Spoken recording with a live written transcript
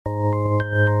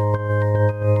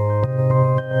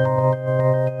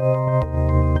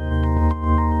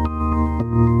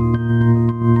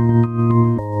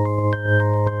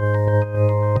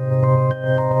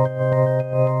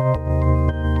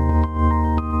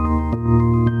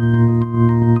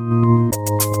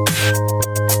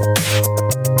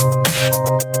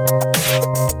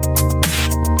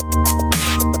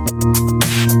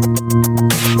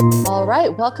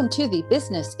Welcome to the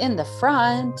Business in the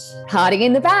Front Party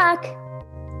in the Back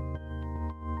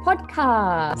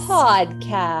podcast.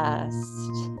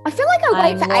 I feel like I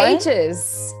wait for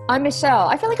ages. I'm Michelle.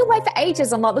 I feel like I wait for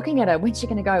ages. I'm like looking at her. When's she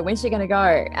going to go? When's she going to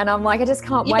go? And I'm like, I just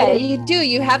can't wait. Yeah, you do.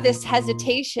 You have this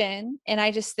hesitation. And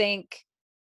I just think,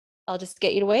 I'll just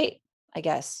get you to wait, I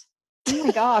guess. Oh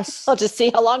my gosh. I'll just see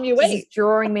how long you wait. It's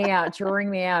drawing me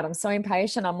out. I'm so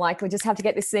impatient. I'm like, we just have to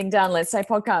get this thing done. Let's say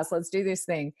podcast. Let's do this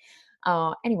thing.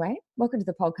 Anyway, welcome to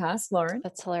the podcast, Lauren.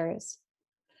 That's hilarious.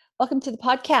 Welcome to the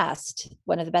podcast.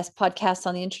 One of the best podcasts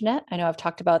on the internet. I know I've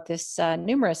talked about this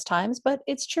numerous times, but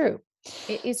it's true.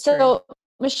 It is so, true.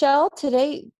 Michelle,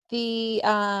 today the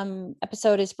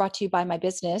episode is brought to you by my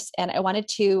business, and I wanted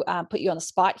to put you on the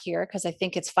spot here because I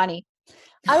think it's funny.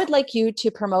 I would like you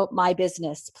to promote my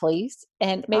business, please,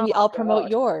 and maybe I'll promote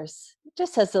yours,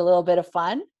 just as a little bit of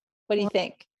fun. What do you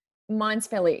think? Mine's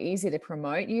fairly easy to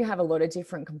promote. You have a lot of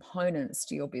different components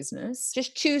to your business.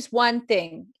 Just choose one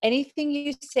thing. Anything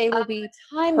you say will be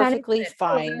perfectly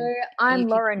fine. So I'm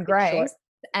Lauren Grace,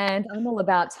 and I'm all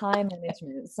about time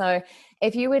management. So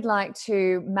if you would like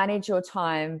to manage your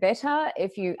time better,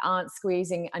 if you aren't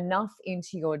squeezing enough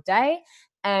into your day,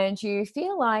 and you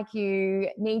feel like you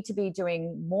need to be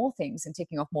doing more things and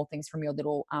ticking off more things from your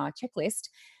little checklist,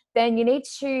 then you need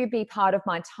to be part of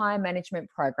my time management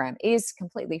program. It is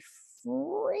completely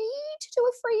free to do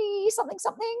a free something.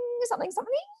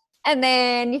 And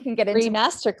then you can get into free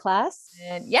masterclass.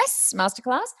 Yes,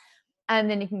 masterclass. And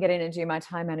then you can get in and do my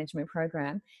time management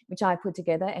program, which I put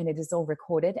together, and it is all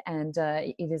recorded, and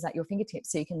it is at your fingertips.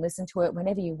 So you can listen to it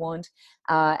whenever you want,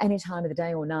 any time of the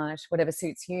day or night, whatever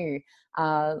suits you.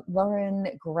 Lauren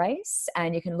Grace,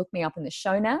 and you can look me up in the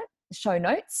show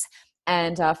notes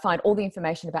and find all the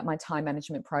information about my time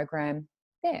management program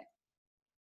there.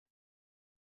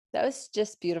 That was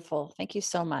just beautiful. Thank you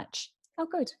so much. Oh,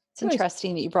 good. It's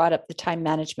interesting that you brought up the time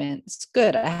management. It's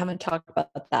good. I haven't talked about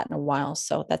that in a while,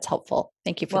 so that's helpful.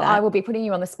 Thank you for that. I will be putting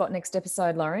you on the spot next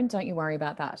episode, Lauren. Don't you worry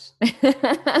about that.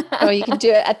 You can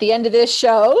do it at the end of this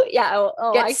show. Yeah.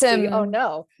 Get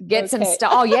some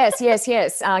stuff. Oh, yes.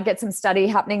 Get some study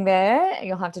happening there.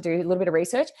 You'll have to do a little bit of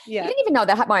research. Yeah. You didn't even know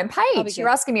that I had my own page. You're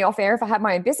asking me off air if I had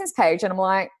my own business page, and I'm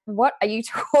like, what are you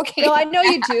talking about? No, I know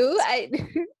you do.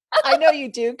 I know you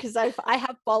do, because I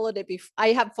have followed it before.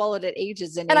 I have followed it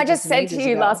ages and I just said to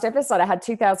you last episode, I had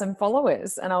 2,000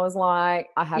 followers, and I was like,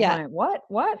 I have my own,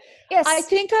 what? Yes. I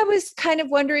think I was kind of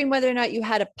wondering whether or not you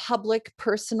had a public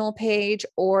personal page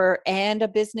and a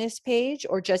business page,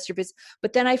 or just your business.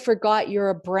 But then I forgot you're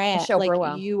a brand. Michelle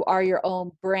Brewer. You are your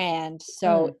own brand.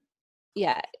 So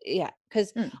yeah.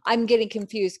 Because I'm getting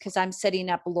confused, because I'm setting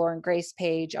up a Lauren Grace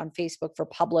page on Facebook for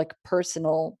public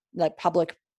personal, like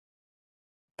public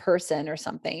person or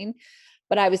something,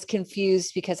 but I was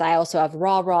confused because I also have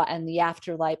Raw and the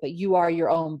Afterlight, but you are your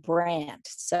own brand.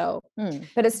 So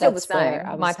but it's still the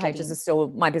same. My pages are still,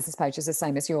 my business page is the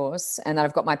same as yours, and then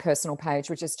I've got my personal page,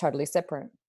 which is totally separate.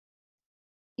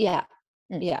 Yeah.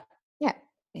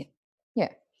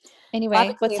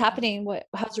 Anyway, what's happening?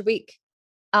 How's your week?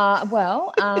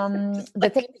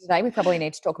 The theme for today, we probably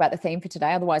need to talk about the theme for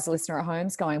today. Otherwise the listener at home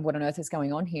is going, what on earth is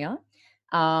going on here?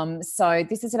 So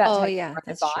this is about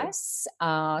advice.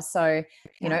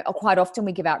 Quite often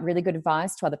we give out really good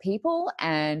advice to other people,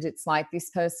 and it's like this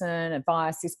person,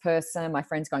 my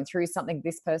friend's going through something,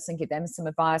 this person, give them some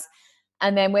advice.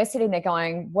 And then we're sitting there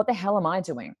going, what the hell am I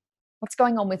doing? What's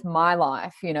going on with my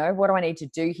life? What do I need to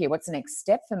do here? What's the next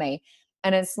step for me?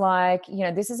 And it's like,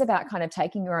 this is about kind of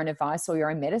taking your own advice or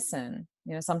your own medicine.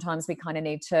 Sometimes we kind of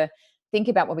need to think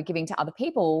about what we're giving to other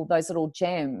people, those little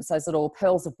gems, those little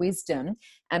pearls of wisdom,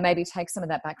 and maybe take some of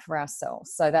that back for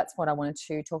ourselves. So that's what I wanted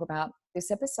to talk about this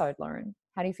episode, Lauren.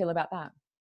 How do you feel about that?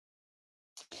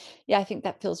 Yeah, I think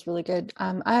that feels really good.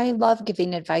 I love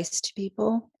giving advice to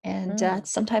people, and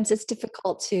sometimes it's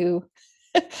difficult to,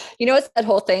 it's that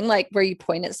whole thing, like where you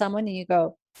point at someone and you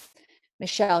go,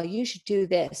 Michelle, you should do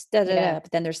this. But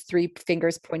then there's three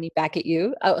fingers pointing back at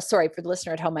you. Oh, sorry, for the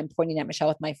listener at home, I'm pointing at Michelle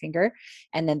with my finger,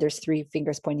 and then there's three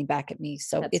fingers pointing back at me.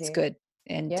 So it's good.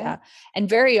 And and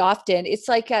very often it's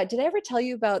like, did I ever tell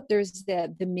you about there's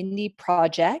the Mindy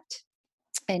Project,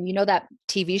 and that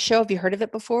TV show? Have you heard of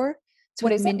it before? It's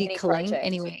with Mindy Kaling.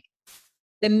 Anyway,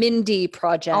 the Mindy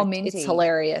Project. Oh, Mindy. It's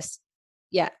hilarious.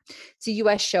 Yeah. It's a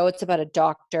US show. It's about a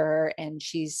doctor, and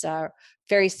she's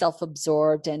very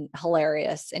self-absorbed and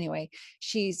hilarious. Anyway,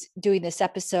 she's doing this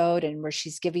episode and where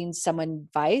she's giving someone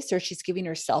advice, or she's giving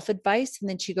herself advice. And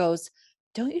then she goes,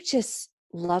 don't you just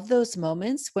love those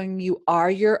moments when you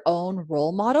are your own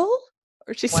role model?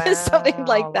 Or she says something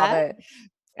like that.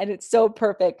 And it's so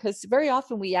perfect, because very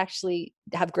often we actually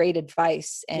have great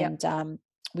advice, and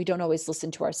we don't always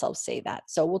listen to ourselves say that.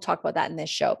 So we'll talk about that in this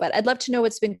show, but I'd love to know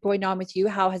what's been going on with you.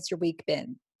 How has your week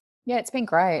been? Yeah, it's been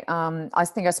great. I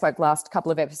think I spoke last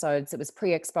couple of episodes. It was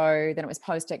pre-expo, then it was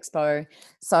post-expo.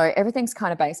 So everything's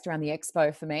kind of based around the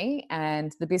expo for me,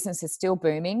 and the business is still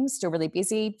booming, still really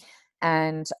busy.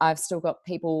 And I've still got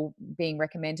people being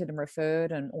recommended and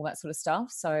referred and all that sort of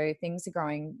stuff. So things are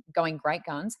going great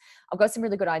guns. I've got some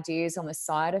really good ideas on the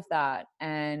side of that,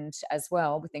 and as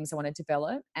well with things I want to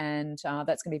develop, and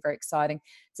that's going to be very exciting.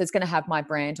 So it's going to have my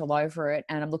brand all over it,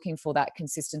 and I'm looking for that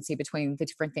consistency between the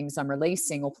different things I'm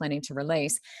releasing or planning to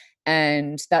release.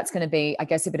 And that's going to be, I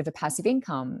guess, a bit of a passive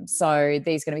income. So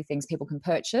these are going to be things people can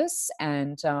purchase,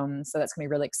 and so that's going to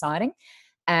be really exciting.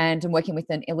 And I'm working with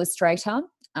an illustrator,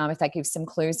 if that gives some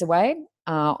clues away,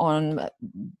 on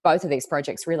both of these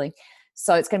projects, really.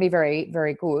 So it's going to be very,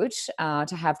 very good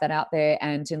to have that out there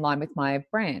and in line with my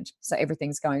brand. So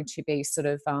everything's going to be sort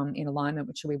of in alignment,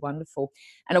 which will be wonderful.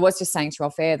 And I was just saying to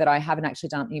off air that I haven't actually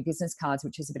done new business cards,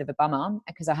 which is a bit of a bummer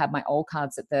because I had my old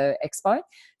cards at the expo.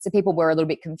 So people were a little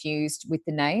bit confused with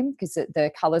the name because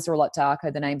the colors are a lot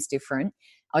darker, the name's different.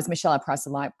 I was Michelle Price, a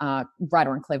light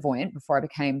writer and clairvoyant before I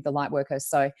became the light worker.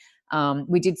 So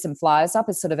we did some flyers up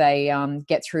as sort of a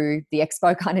get through the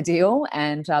expo kind of deal,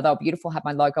 and they were beautiful, had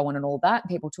my logo on and all that.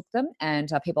 People took them, and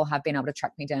people have been able to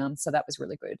track me down. So that was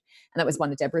really good. And that was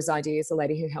one of Deborah's ideas, the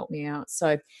lady who helped me out.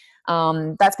 So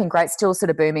that's been great, still sort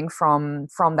of booming from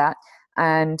that.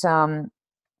 And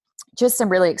just some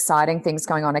really exciting things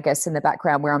going on, I guess, in the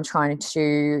background where I'm trying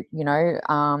to,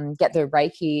 get the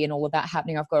Reiki and all of that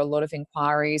happening. I've got a lot of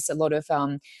inquiries, a lot of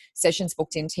sessions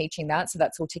booked in teaching that. So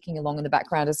that's all ticking along in the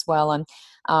background as well.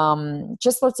 And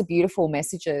just lots of beautiful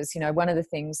messages. One of the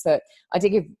things that I did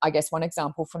give, I guess, one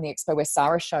example from the expo where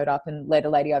Sarah showed up and led a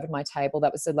lady over to my table.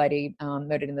 That was a lady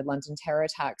murdered in the London terror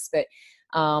attacks. But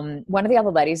one of the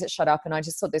other ladies that showed up, and I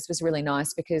just thought this was really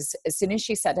nice because as soon as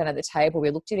she sat down at the table, we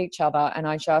looked at each other, and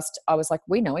I was like,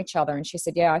 we know each other. And she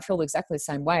said, yeah, I feel exactly the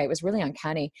same way. It was really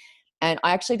uncanny. And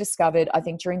I actually discovered, I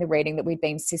think during the reading, that we'd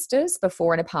been sisters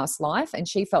before in a past life, and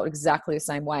she felt exactly the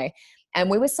same way. And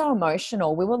we were so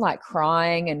emotional. We were like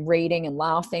crying and reading and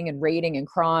laughing and reading and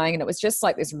crying. And it was just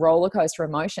like this roller coaster of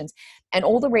emotions. And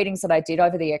all the readings that I did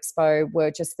over the expo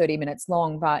were just 30 minutes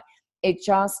long, but it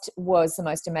just was the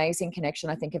most amazing connection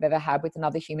I think I've ever had with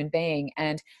another human being.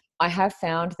 And I have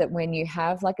found that when you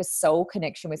have like a soul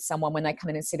connection with someone, when they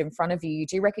come in and sit in front of you, you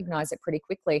do recognize it pretty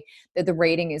quickly that the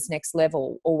reading is next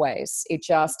level always. It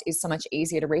just is so much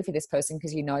easier to read for this person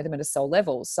because you know them at a soul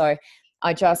level. So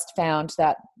I just found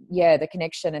that, yeah, the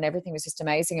connection and everything was just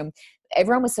amazing. And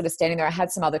everyone was sort of standing there. I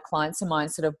had some other clients of mine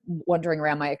sort of wandering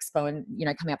around my expo and,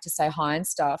 coming up to say hi and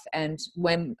stuff. And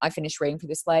when I finished reading for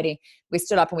this lady, we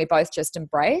stood up and we both just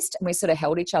embraced and we sort of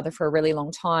held each other for a really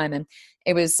long time. And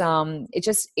it was, it's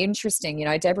just interesting.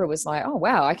 Deborah was like, oh,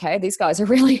 wow, okay, these guys are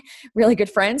really, really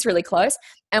good friends, really close.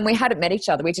 And we hadn't met each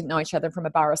other. We didn't know each other from a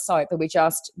bar of soap, but we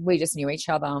just knew each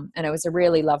other. And it was a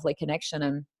really lovely connection.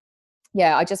 And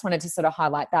yeah, I just wanted to sort of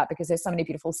highlight that because there's so many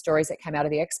beautiful stories that came out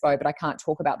of the expo, but I can't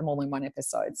talk about them all in one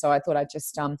episode. So I thought I'd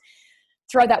just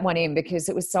throw that one in because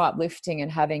it was so uplifting,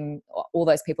 and having all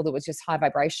those people that was just high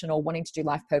vibrational, wanting to do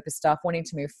life purpose stuff, wanting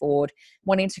to move forward,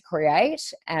 wanting to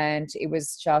create. And it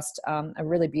was just a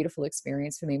really beautiful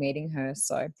experience for me meeting her.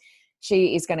 So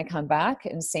she is going to come back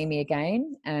and see me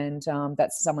again. And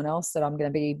that's someone else that I'm going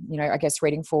to be, I guess,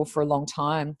 reading for a long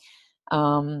time.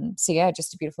 So yeah,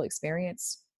 just a beautiful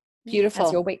experience. Beautiful.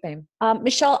 How's your week been?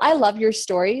 Michelle, I love your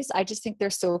stories. I just think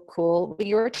they're so cool. When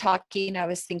you were talking, I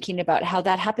was thinking about how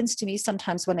that happens to me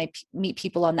sometimes when I meet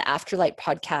people on the Afterlight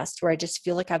podcast, where I just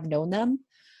feel like I've known them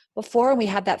before, and we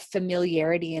have that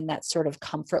familiarity and that sort of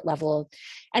comfort level.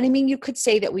 And I mean, you could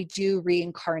say that we do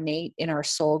reincarnate in our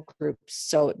soul groups.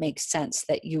 So it makes sense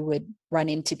that you would run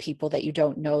into people that you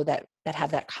don't know that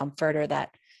have that comfort or that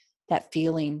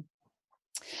feeling.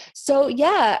 So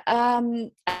yeah,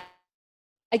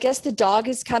 I guess the dog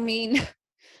is coming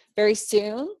very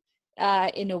soon,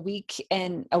 in a week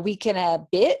and a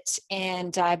bit.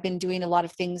 And I've been doing a lot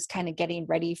of things kind of getting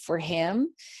ready for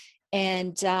him.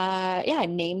 And I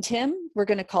named him. We're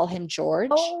going to call him George.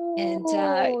 Oh,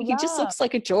 and he just looks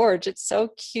like a George. It's so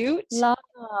cute. Love.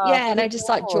 Yeah. And I just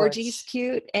thought Georgie's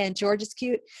cute and George is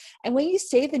cute. And when you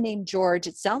say the name George,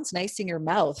 it sounds nice in your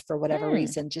mouth for whatever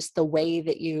reason, just the way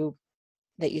that you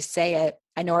say it.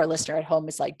 I know our listener at home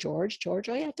is like, George. Oh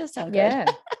yeah, it does sound good.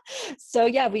 So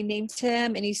yeah, we named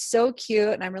him and he's so cute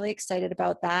and I'm really excited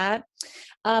about that.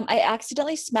 I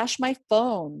accidentally smashed my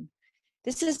phone.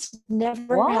 This has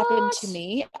never happened to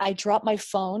me. I dropped my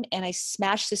phone and I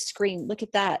smashed the screen. Look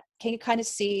at that. Can you kind of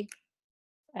see?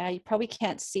 You probably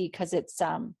can't see because it's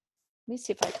me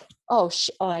see if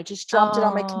I just dropped it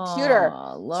on my computer.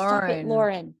 Stop it,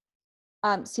 Lauren.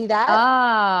 Lauren. See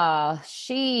that?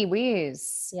 She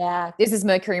whiz. Yeah. This is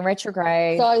Mercury in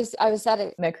retrograde. So I was at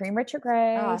a Mercury in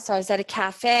retrograde. So I was at a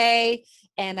cafe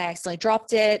and I accidentally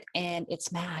dropped it and it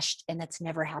smashed, and that's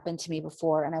never happened to me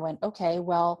before. And I went, okay,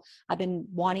 well, I've been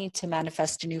wanting to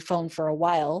manifest a new phone for a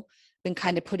while. Been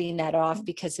kind of putting that off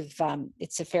because of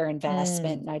it's a fair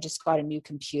investment, and I just got a new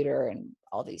computer and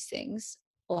all these things,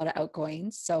 a lot of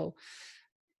outgoings. So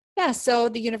yeah, so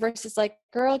the universe is like,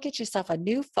 girl, get yourself a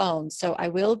new phone. So I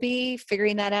will be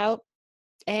figuring that out.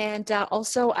 And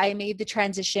also I made the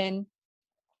transition.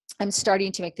 I'm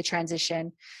starting to make the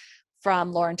transition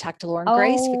from Lauren Tack to Lauren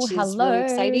Grace, which is really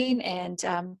exciting. And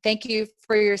thank you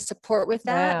for your support with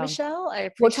that, Michelle. I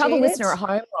appreciate it. Well, tell the listener at home,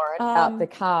 Lauren, about the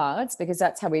cards, because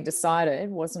that's how we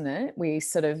decided, wasn't it? We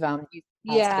sort of used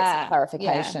to get some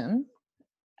clarification.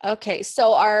 Yeah. Okay.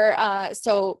 So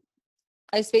so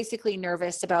I was basically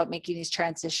nervous about making these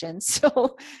transitions.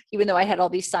 So even though I had all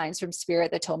these signs from spirit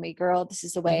that told me, girl, this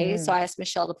is the way. So I asked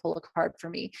Michelle to pull a card for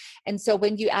me. And so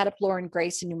when you add up Lauren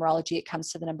Grace in numerology, it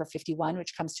comes to the number 51,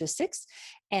 which comes to a 6.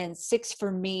 And 6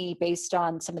 for me, based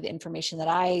on some of the information that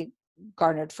I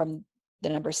garnered from the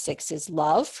number 6, is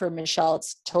love. For Michelle,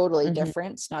 it's totally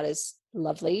different. It's not as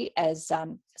lovely as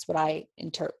what I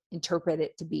interpret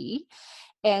it to be.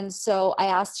 And so I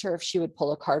asked her if she would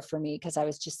pull a card for me, because I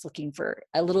was just looking for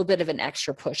a little bit of an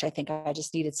extra push. I think I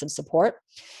just needed some support.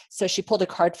 So she pulled a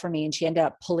card for me, and she ended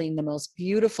up pulling the most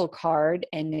beautiful card,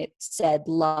 and it said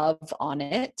love on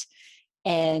it.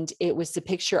 And it was the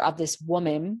picture of this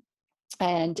woman,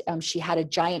 and she had a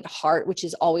giant heart, which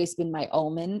has always been my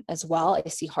omen as well. I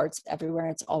see hearts everywhere.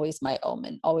 It's always my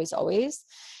omen, always, always.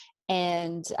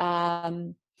 And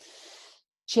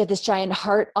she had this giant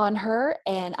heart on her,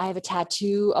 and I have a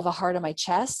tattoo of a heart on my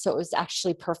chest. So it was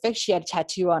actually perfect. She had a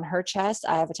tattoo on her chest.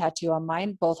 I have a tattoo on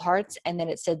mine, both hearts. And then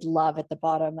it said love at the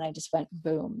bottom. And I just went,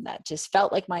 boom, that just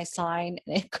felt like my sign.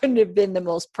 And it couldn't have been the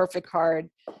most perfect card.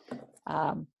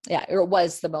 It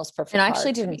was the most perfect. And I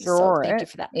actually didn't draw it. Thank you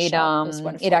for that,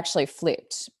 Michelle. It actually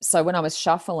flipped. So when I was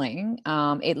shuffling,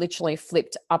 it literally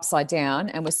flipped upside down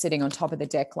and was sitting on top of the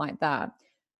deck like that.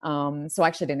 So I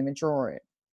actually didn't even draw it.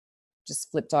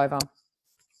 Just flipped over.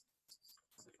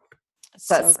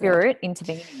 So that spirit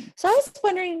intervening. So I was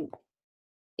wondering,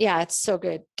 yeah, it's so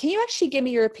good. Can you actually give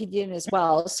me your opinion as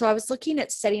well? So I was looking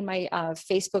at setting my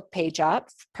Facebook page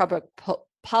up,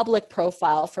 public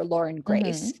profile for Lauren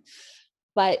Grace,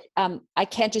 but I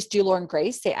can't just do Lauren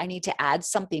Grace. I need to add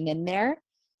something in there.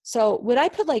 So would I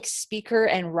put like speaker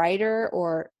and writer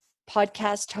or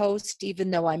podcast host,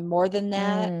 even though I'm more than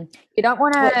that? You don't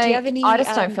want to. Do you have any? I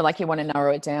just don't feel like you want to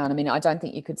narrow it down. I mean, I don't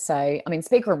think you could say. I mean,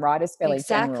 speaker and writer is fairly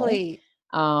general.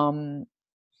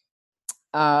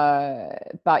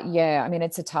 But yeah, I mean,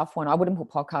 it's a tough one. I wouldn't put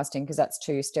podcasting because that's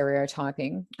too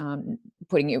stereotyping.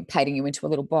 Painting you into a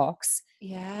little box.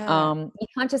 Yeah. You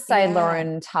can't just say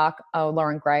Lauren Tuck or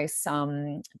Lauren Grace,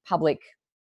 public.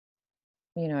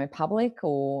 Public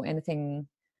or anything.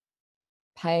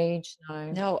 Page,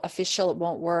 no, official, it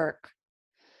won't work.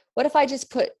 What if I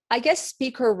just put, I guess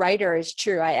speaker writer is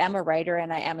true. I am a writer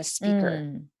and I am a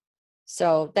speaker.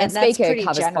 So that's pretty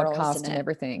covers general, podcast isn't and it?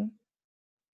 everything.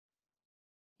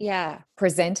 Yeah.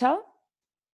 Presenter?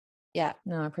 Yeah.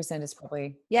 No, presenter's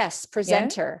probably. Yes,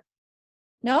 presenter.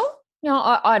 Yeah?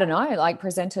 No, I don't know. Like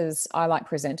presenters, I like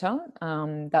presenter.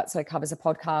 That's what covers a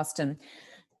podcast, and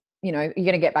you're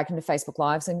going to get back into Facebook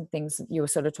Lives and things you were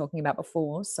sort of talking about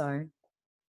before. So.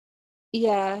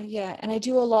 Yeah. And I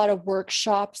do a lot of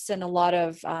workshops and a lot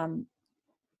of,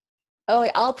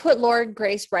 I'll put Lauren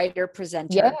Grace writer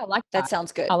presenter. Yeah, I like that. That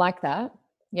sounds good. I like that.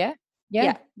 Yeah.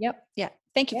 Yep. Yeah.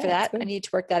 Thank you for that. I need to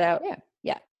work that out.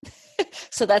 Yeah.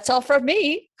 So that's all from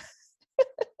me.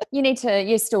 You got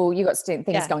things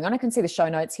going on. I can see the show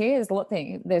notes here. There's a lot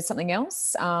thing. There's something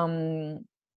else in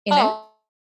there.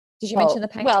 Did you mention the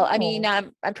painting? Well, I mean,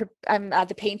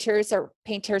 the painters are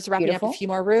wrapping Beautiful. up a few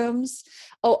more rooms.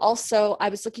 Oh, also, I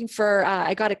was looking for.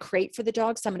 I got a crate for the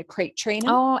dog, so I'm going to crate train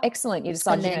him. Oh, excellent! You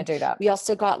decided you're going to do that. We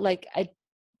also got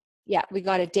we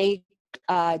got a day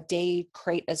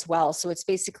crate as well. So it's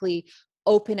basically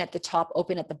open at the top,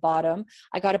 open at the bottom.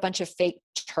 I got a bunch of fake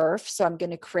turf, so I'm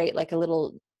going to create like a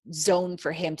little zone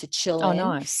for him to chill in.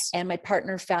 Nice. And my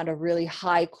partner found a really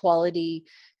high quality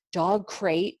dog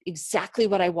crate, exactly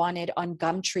what I wanted, on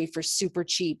Gumtree for super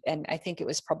cheap. And I think it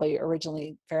was probably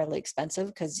originally fairly expensive,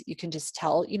 because you can just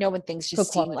tell, when things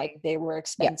just seem like they were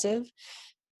expensive. Yep.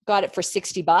 Got it for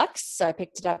 $60. So I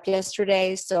picked it up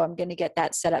yesterday. So I'm going to get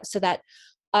that set up so that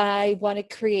I want to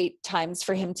create times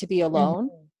for him to be alone,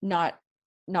 not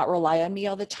not rely on me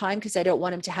all the time, because I don't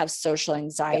want him to have social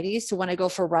anxiety. So when I go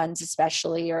for runs,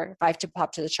 especially, or if I have to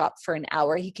pop to the shop for an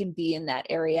hour, he can be in that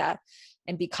area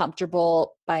and be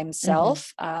comfortable by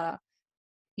himself.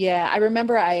 Yeah, I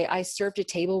remember I served a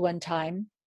table one time,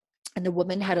 and the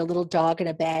woman had a little dog in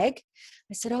a bag.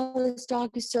 I said, "Oh, this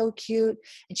dog is so cute."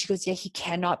 And she goes, "Yeah, he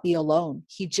cannot be alone.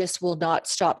 He just will not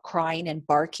stop crying and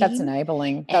barking." That's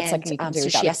enabling. That's And like you can do so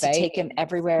that she with has to take him babies.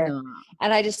 everywhere. No.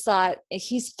 And I just thought,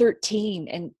 he's 13,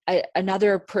 and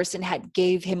another person had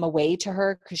gave him away to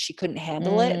her because she couldn't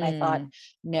handle it. And I thought,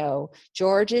 no,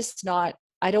 George is not,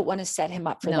 I don't want to set him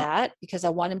up for that, because I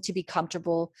want him to be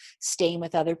comfortable staying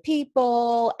with other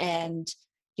people and,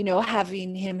 you know,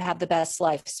 having him have the best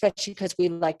life, especially because we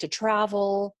like to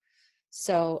travel.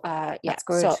 So yeah, That's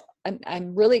good. so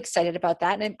I'm really excited about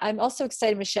that. And I'm also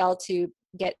excited, Michelle, to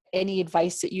get any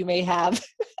advice that you may have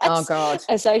Oh God.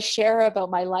 as I share about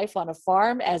my life on a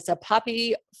farm as a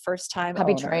puppy first time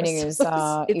Puppy owner. training So is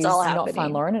it's all not fun,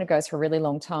 happening. Lauren, and it goes for a really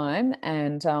long time.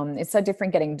 And it's so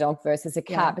different getting a dog versus a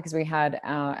cat, because we had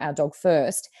our dog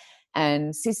first,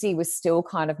 and Sissy was still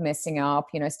kind of messing up,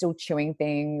 you know, still chewing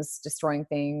things, destroying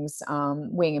things,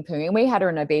 weeing and pooing. And we had her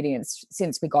in obedience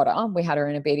since we got her. We had her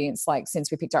in obedience like since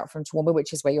we picked her up from Toowoomba,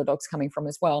 which is where your dog's coming from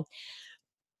as well.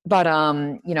 But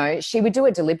you know, she would do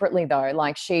it deliberately though.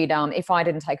 Like she'd if I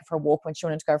didn't take her for a walk when she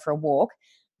wanted to go for a walk,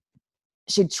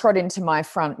 she'd trot into my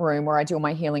front room where I do all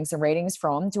my healings and readings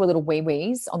from, do a little wee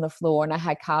wees on the floor, and I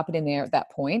had carpet in there at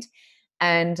that point,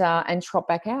 and trot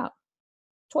back out.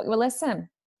 Taught you a lesson.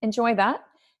 Enjoy that.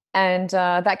 And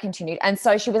that continued. And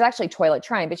so she was actually toilet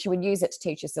trained, but she would use it to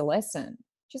teach us a lesson.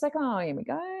 She's like, "Oh, here we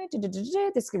go. This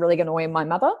is really going to annoy my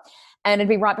mother." And it'd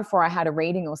be right before I had a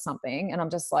reading or something. And I'm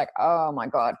just like, oh my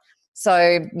God.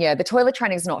 So yeah, the toilet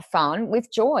training is not fun.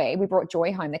 With Joy, we brought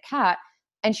Joy home, the cat,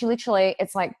 and she literally,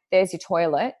 it's like, there's your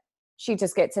toilet. She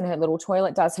just gets in her little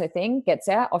toilet, does her thing, gets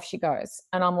out, off she goes.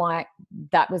 And I'm like,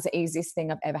 that was the easiest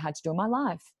thing I've ever had to do in my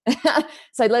life.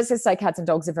 So let's just say cats and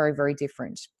dogs are very, very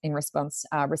different in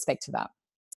respect to that.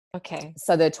 Okay.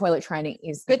 So the toilet training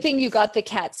is good thing you got the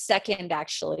cat second,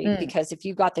 actually, because if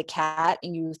you got the cat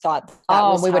and you thought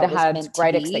that we would have had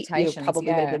great be, expectations. it probably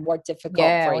would have been more difficult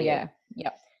for you.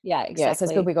 Yeah, exactly. Yeah, so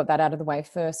it's good we got that out of the way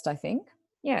first, I think.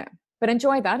 Yeah. But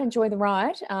enjoy that. Enjoy the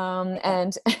ride.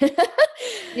 And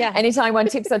yeah, anytime you want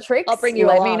tips or tricks, I'll bring you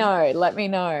let along. me know. Let me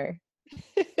know.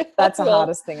 That's the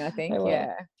hardest thing, I think.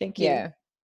 Yeah. Thank you. Yeah.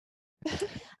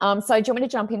 So do you want me to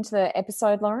jump into the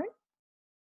episode, Lauren?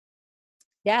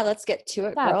 Yeah, let's get to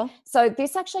it, girl. So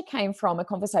this actually came from a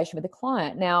conversation with a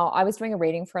client. Now, I was doing a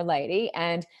reading for a lady,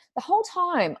 and the whole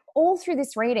time, all through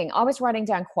this reading, I was writing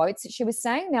down quotes that she was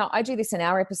saying. Now, I do this in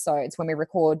our episodes when we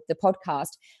record the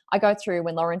podcast. I go through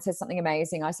when Lauren says something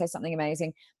amazing, I say something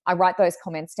amazing. I write those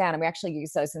comments down, and we actually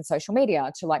use those in social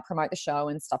media to like promote the show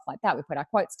and stuff like that. We put our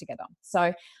quotes together.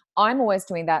 So I'm always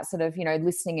doing that sort of, you know,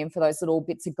 listening in for those little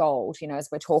bits of gold, you know, as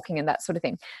we're talking and that sort of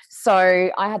thing.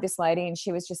 So I had this lady and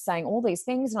she was just saying all these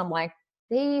things. And I'm like,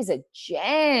 these are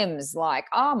gems. Like,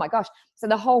 oh my gosh. So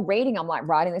the whole reading, I'm like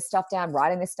writing this stuff down.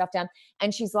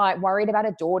 And she's like worried about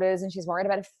her daughters and she's worried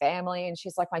about her family. And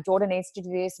she's like, my daughter needs to do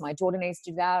this. My daughter needs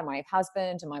to do that. And my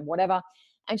husband and my whatever.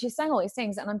 And she's saying all these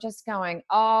things. And I'm just going,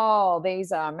 oh,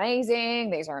 these are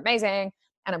amazing. These are amazing.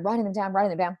 And I'm writing them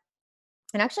down.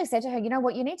 And I actually said to her, you know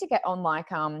what, you need to get on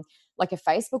like a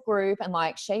Facebook group and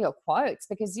like share your quotes,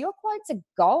 because your quotes are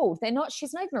gold. They're not,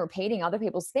 she's not even repeating other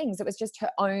people's things. It was just her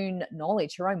own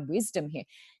knowledge, her own wisdom here.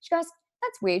 She goes,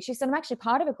 that's weird. She said, I'm actually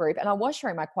part of a group and I was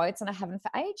sharing my quotes and I haven't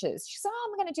for ages. She said, oh,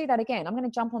 I'm going to do that again. I'm going to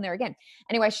jump on there again.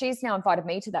 Anyway, she's now invited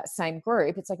me to that same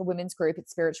group. It's like a women's group.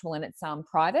 It's spiritual and it's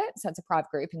private. So it's a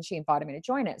private group and she invited me to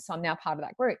join it. So I'm now part of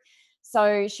that group.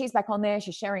 So she's back on there.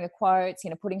 She's sharing her quotes, you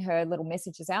know, putting her little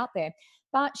messages out there.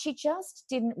 But she just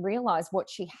didn't realize what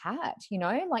she had, you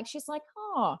know, like she's like,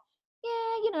 oh,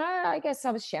 yeah, you know, I guess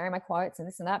I was sharing my quotes and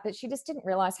this and that, but she just didn't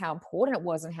realize how important it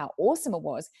was and how awesome it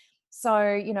was.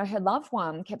 So, you know, her loved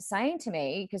one kept saying to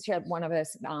me, because she had one of her,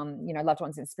 you know, loved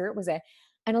ones in spirit was there,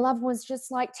 and her loved one's just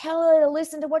like, tell her to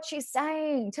listen to what she's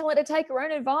saying, tell her to take her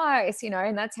own advice, you know,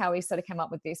 and that's how we sort of came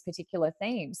up with this particular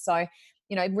theme. So,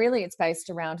 you know, really it's based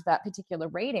around that particular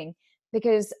reading,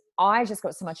 because I just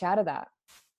got so much out of that.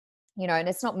 You know, and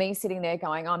it's not me sitting there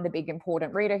going, I'm the big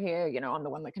important reader here. You know, I'm the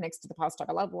one that connects to the past type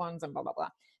of loved ones and blah, blah, blah.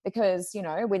 Because, you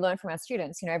know, we learn from our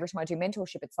students. You know, every time I do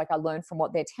mentorship, it's like I learn from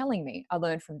what they're telling me. I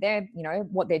learn from their, you know,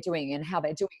 what they're doing and how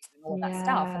they're doing it and all of that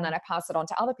stuff. And then I pass it on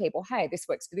to other people. Hey, this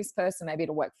works for this person. Maybe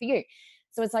it'll work for you.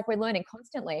 So it's like we're learning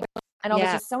constantly. And I was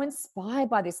just so inspired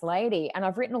by this lady. And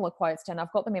I've written all the quotes down.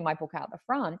 I've got them in my book out the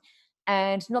front.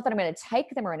 And not that I'm going to take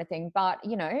them or anything, but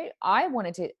I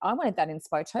wanted that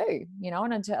inspo too. I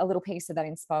wanted a little piece of that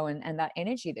inspo and that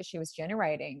energy that she was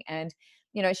generating. And,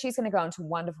 she's going to go into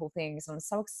wonderful things. And I'm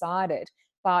so excited.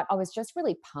 But I was just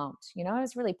really pumped. I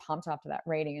was really pumped after that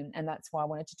reading. And that's why I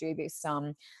wanted to do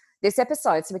this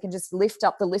episode, so we can just lift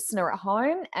up the listener at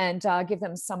home and give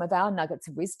them some of our nuggets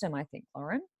of wisdom, I think,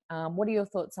 Lauren. What are your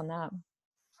thoughts on that?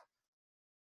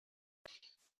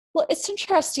 Well, it's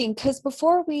interesting because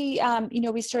before we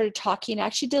started talking, I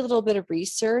actually did a little bit of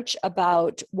research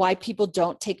about why people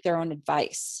don't take their own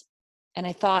advice. And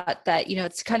I thought that,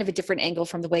 it's kind of a different angle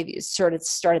from the way you sort of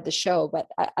started the show, but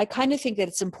I kind of think that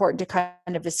it's important to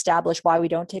kind of establish why we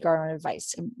don't take our own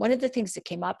advice. And one of the things that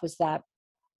came up was that,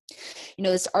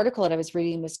 this article that I was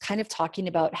reading was kind of talking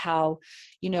about how,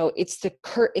 it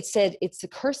said it's the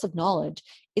curse of knowledge.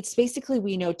 It's basically,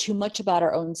 we know too much about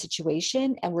our own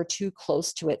situation and we're too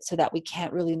close to it so that we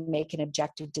can't really make an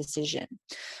objective decision,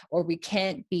 or we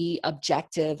can't be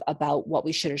objective about what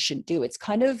we should or shouldn't do. It's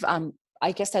kind of,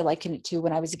 I guess I liken it to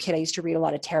when I was a kid, I used to read a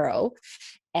lot of tarot.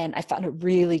 And I found it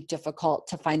really difficult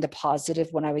to find the positive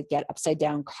when I would get upside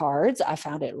down cards. I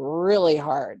found it really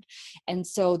hard. And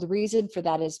so the reason for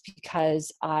that is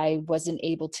because I wasn't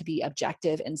able to be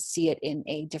objective and see it in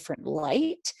a different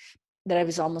light, that I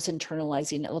was almost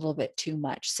internalizing a little bit too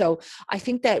much. So I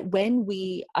think that when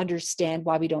we understand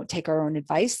why we don't take our own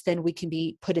advice, then we can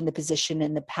be put in the position,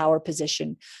 in the power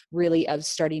position, really, of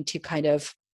starting to kind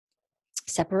of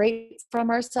separate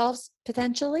from ourselves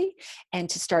potentially, and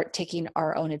to start taking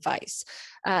our own advice.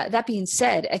 That being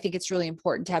said, I think it's really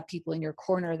important to have people in your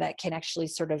corner that can actually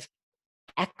sort of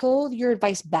echo your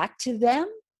advice back to them,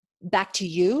 back to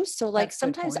you. So like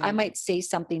sometimes I might say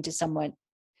something to someone,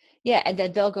 yeah, and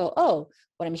then they'll go, oh,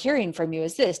 what I'm hearing from you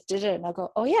is this, and I'll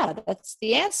go, oh yeah, that's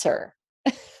the answer.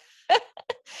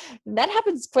 That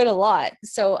happens quite a lot.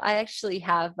 So I actually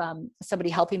have somebody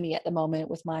helping me at the moment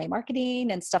with my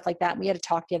marketing and stuff like that. We had a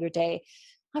talk the other day.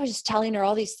 I was just telling her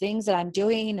all these things that I'm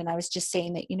doing. And I was just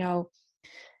saying that,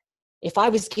 if I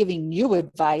was giving you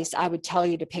advice, I would tell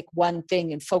you to pick one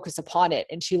thing and focus upon it.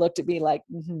 And she looked at me like,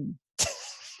 mm-hmm.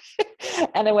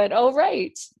 And I went, oh,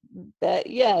 right.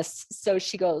 Yes. So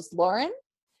she goes, Lauren,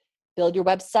 build your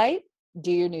website,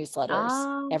 do your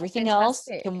newsletters. Everything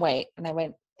fantastic. Else can wait. And I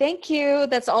went, thank you.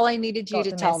 That's all I needed you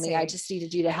to tell me. I just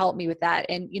needed you to help me with that.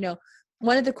 And,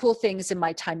 one of the cool things in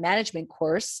my time management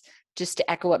course, just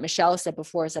to echo what Michelle said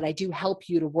before, is that I do help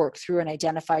you to work through and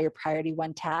identify your priority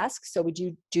one task. So we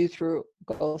do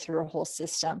go through a whole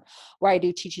system where I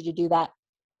do teach you to do that.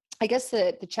 I guess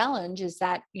the challenge is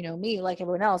that, me, like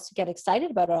everyone else, get excited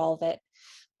about all of it.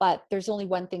 But there's only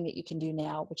one thing that you can do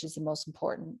now, which is the most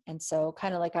important. And so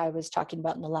kind of like I was talking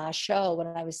about in the last show, when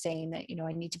I was saying that,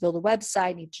 I need to build a website,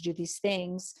 I need to do these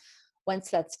things.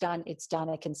 Once that's done, it's done.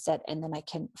 I can set, and then I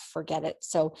can forget it.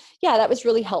 So yeah, that was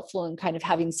really helpful in kind of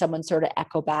having someone sort of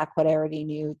echo back what I already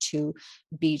knew to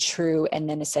be true. And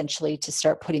then essentially to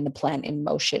start putting the plan in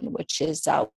motion, which is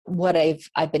what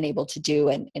I've been able to do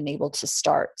and able to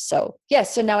start. So yeah,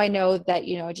 so now I know that,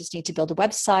 I just need to build a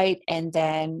website and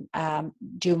then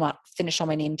finish all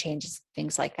my name changes,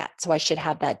 things like that. So I should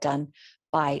have that done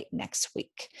by next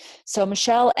week. So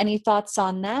Michelle, any thoughts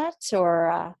on that?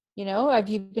 Or, have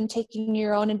you been taking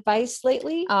your own advice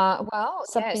lately? Well,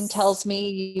 something tells me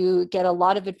you get a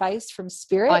lot of advice from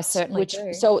spirit. I certainly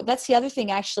do. So that's the other thing,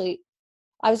 actually.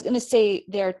 I was going to say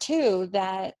there too,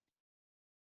 that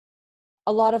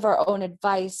a lot of our own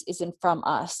advice isn't from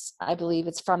us. I believe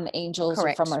it's from the angels.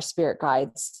 Correct. Or from our spirit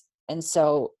guides. And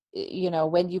so,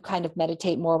 when you kind of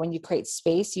meditate more, when you create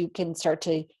space, you can start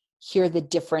to hear the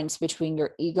difference between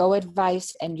your ego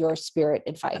advice and your spirit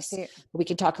advice. We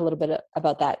can talk a little bit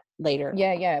about that later.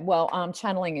 Yeah. Well,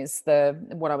 channeling is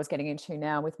what I was getting into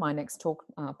now with my next talk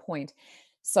point.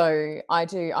 So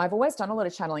I've always done a lot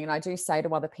of channeling, and I do say to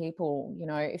other people,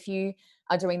 if you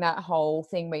are doing that whole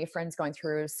thing where your friend's going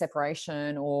through a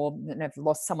separation or they've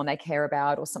lost someone they care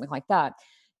about or something like that,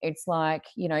 it's like,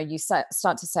 you start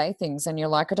to say things and you're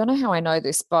like, I don't know how I know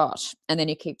this, but, and then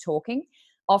you keep talking.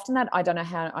 Often that I don't know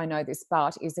how I know this,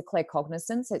 but is a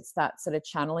claircognizance. It's that sort of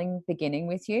channeling beginning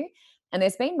with you. And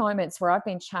there's been moments where I've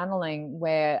been channeling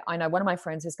where I know one of my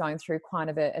friends is going through kind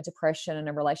of a depression and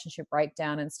a relationship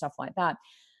breakdown and stuff like that.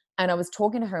 And I was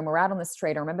talking to her and we're out on the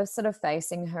street. I remember sort of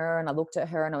facing her and I looked at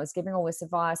her and I was giving all this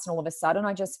advice, and all of a sudden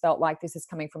I just felt like this is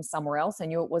coming from somewhere else. I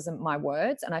knew it wasn't my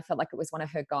words, and I felt like it was one of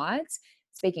her guides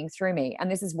speaking through me.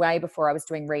 And this is way before I was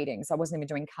doing readings. I wasn't even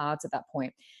doing cards at that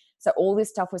point. So all this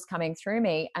stuff was coming through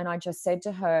me. And I just said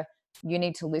to her, you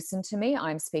need to listen to me.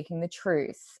 I'm speaking the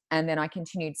truth. And then I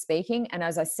continued speaking. And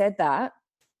as I said that,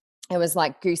 it was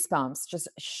like goosebumps just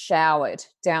showered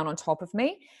down on top of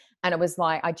me. And it was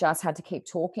like, I just had to keep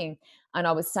talking. And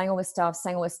I was saying all this stuff,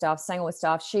 saying all this stuff, saying all this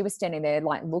stuff. She was standing there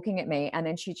like looking at me. And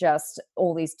then she just,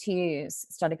 all these tears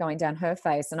started going down her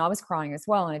face. And I was crying as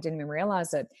well. And I didn't even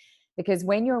realize it. Because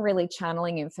when you're really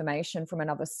channeling information from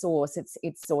another source,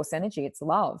 it's source energy, it's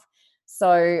love.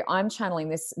 So I'm channeling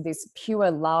this pure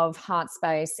love, heart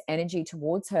space energy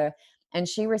towards her. And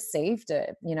she received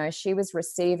it. You know, she was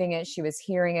receiving it. She was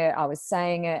hearing it. I was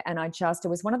saying it. And it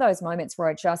was one of those moments where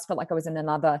I just felt like I was in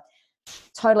another,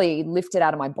 totally lifted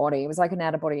out of my body. It was like an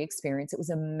out of body experience. It was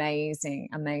amazing,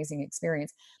 amazing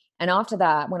experience. And after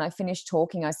that, when I finished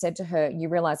talking, I said to her, "You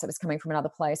realize it was coming from another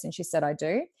place?" And she said, "I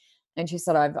do." And she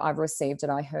said, I've received it.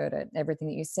 I heard it, everything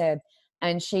that you said.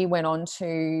 And she went on to,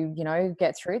 you know,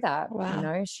 get through that. Wow. You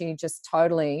know, she just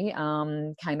totally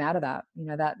came out of that, you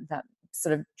know, that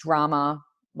sort of drama,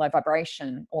 low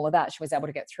vibration, all of that. She was able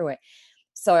to get through it.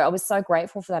 So I was so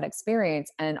grateful for that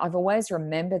experience. And I've always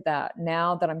remembered that.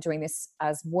 Now that I'm doing this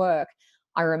as work,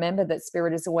 I remember that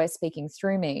spirit is always speaking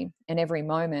through me in every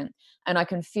moment. And I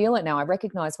can feel it now. I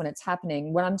recognize when it's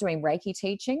happening. When I'm doing Reiki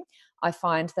teaching, I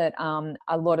find that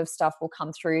a lot of stuff will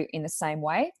come through in the same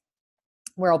way,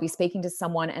 where I'll be speaking to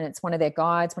someone and it's one of their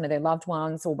guides, one of their loved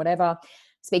ones or whatever,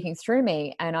 speaking through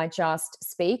me, and I just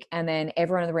speak, and then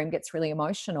everyone in the room gets really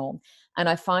emotional. And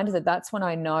I find that that's when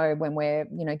I know when we're,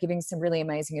 you know, giving some really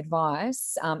amazing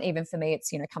advice. Even for me,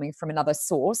 it's, you know, coming from another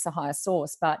source, a higher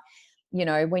source. But, you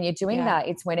know, when you're doing that,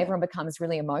 it's when everyone becomes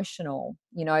really emotional,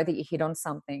 you know, that you hit on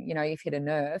something, you know, you've hit a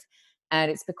nerve. And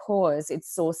it's because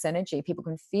it's source energy. People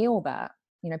can feel that,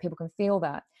 you know, people can feel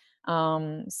that.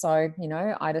 So, you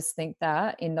know, I just think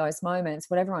that in those moments,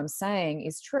 whatever I'm saying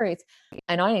is truth.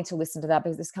 And I need to listen to that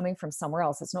because it's coming from somewhere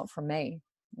else. It's not from me,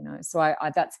 you know. So I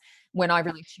that's when I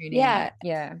really tune in.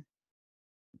 Yeah.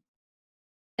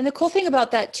 And the cool thing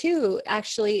about that too,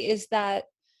 actually, is that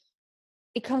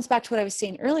it comes back to what I was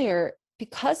saying earlier.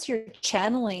 Because you're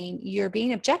channeling, you're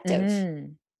being objective.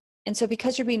 Mm-hmm. And so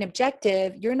because you're being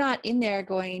objective, you're not in there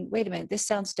going, wait a minute, this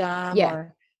sounds dumb,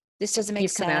 or this doesn't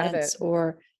make sense,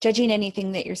 or judging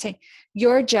anything that you're saying.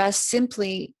 You're just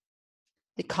simply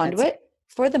the conduit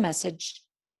for the message,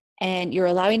 and you're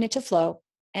allowing it to flow.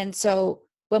 And so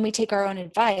when we take our own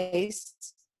advice,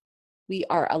 we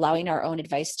are allowing our own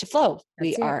advice to flow.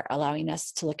 We are allowing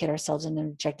us to look at ourselves in an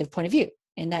objective point of view.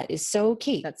 And that is so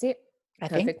key. That's it.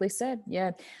 Perfectly said.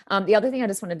 Yeah. The other thing I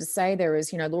just wanted to say there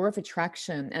is, you know, law of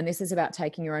attraction, and this is about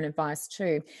taking your own advice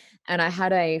too. And I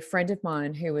had a friend of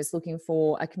mine who was looking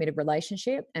for a committed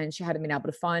relationship, and she hadn't been able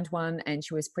to find one, and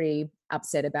she was pretty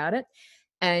upset about it.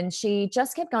 And she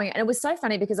just kept going. And it was so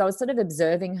funny because I was sort of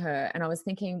observing her and I was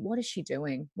thinking, what is she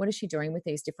doing? What is she doing with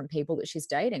these different people that she's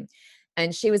dating?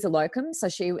 And she was a locum. So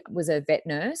she was a vet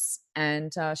nurse,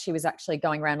 and she was actually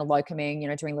going around a locuming, you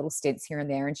know, doing little stints here and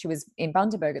there. And she was in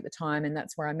Bundaberg at the time. And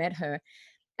that's where I met her.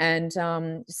 And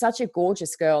such a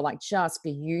gorgeous girl, like just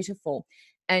beautiful.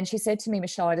 And she said to me,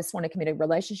 "Michelle, I just want to commit a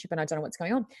relationship and I don't know what's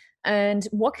going on." And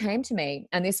what came to me,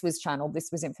 and this was channeled,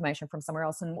 this was information from somewhere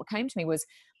else. And what came to me was,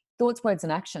 thoughts, words,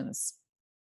 and actions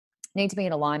need to be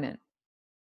in alignment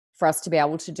for us to be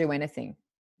able to do anything,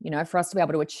 you know, for us to be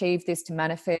able to achieve this, to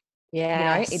manifest, you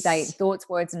know, thoughts,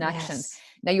 words, and actions.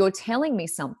 Now you're telling me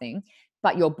something,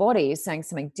 but your body is saying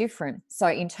something different. So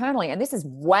internally, and this is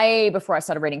way before I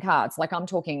started reading cards, like I'm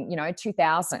talking, you know,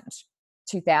 2000,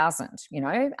 you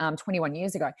know, 21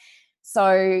 years ago.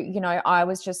 So, you know, I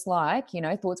was just like, you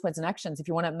know, thoughts, words, and actions. If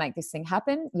you want to make this thing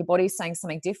happen, your body's saying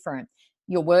something different.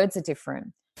 Your words are different,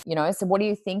 you know. So what are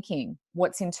you thinking?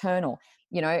 What's internal?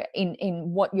 You know, in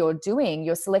what you're doing,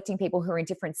 you're selecting people who are in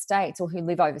different states or who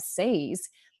live overseas.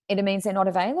 It means they're not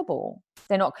available.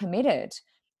 They're not committed.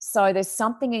 So there's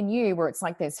something in you where it's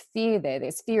like there's fear there.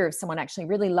 There's fear of someone actually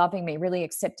really loving me, really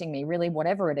accepting me, really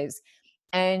whatever it is.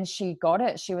 And she got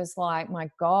it. She was like, my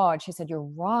God. She said, "You're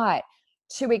right."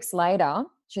 2 weeks later,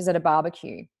 she's at a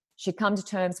barbecue. She'd come to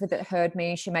terms with it, heard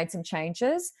me. She made some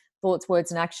changes, thoughts,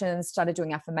 words, and actions, started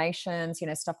doing affirmations, you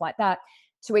know, stuff like that.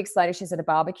 2 weeks later, she's at a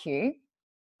barbecue,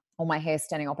 all my hair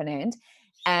standing up on end,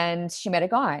 and she met a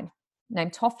guy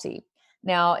named Tofty.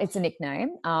 Now, it's a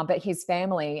nickname, but his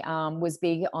family was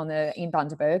big in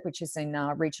Bundaberg, which is in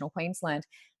regional Queensland.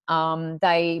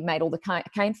 They made all the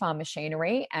cane farm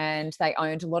machinery, and they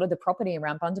owned a lot of the property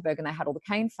around Bundaberg, and they had all the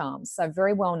cane farms. So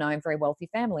very well known, very wealthy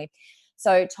family.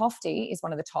 So Tofty is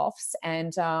one of the Toffs,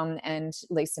 and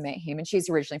Lisa met him, and she's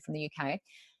originally from the UK.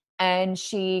 And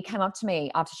she came up to me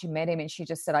after she met him, and she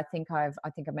just said, I think I've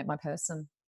met my person.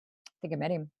 I think I met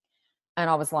him. And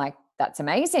I was like, that's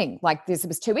amazing. Like, this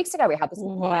was 2 weeks ago. We had this.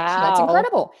 Wow. That's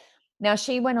incredible. Now,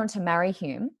 she went on to marry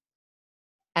him.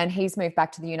 and he's moved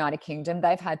back to the United Kingdom.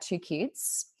 They've had 2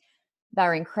 kids.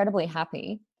 They're incredibly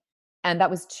happy. And that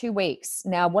was 2 weeks.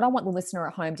 Now, what I want the listener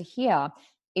at home to hear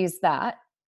is that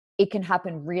it can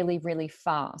happen really, really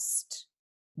fast.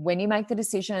 When you make the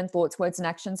decision, thoughts, words, and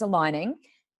actions aligning,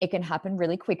 it can happen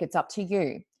really quick. It's up to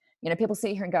you. People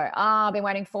sit here and go, I've been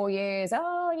waiting 4 years,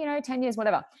 10 years,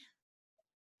 whatever.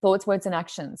 Thoughts, words, and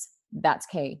actions. That's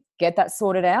key. Get that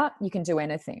sorted out. You can do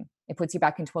anything. It puts you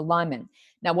back into alignment.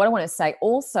 Now, what I want to say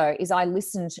also is I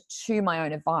listened to my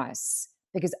own advice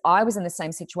because I was in the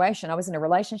same situation. I was in a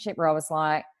relationship where I was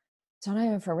like, don't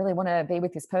know if I really want to be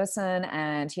with this person.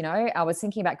 And, I was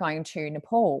thinking about going to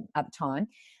Nepal at the time.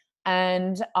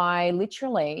 And I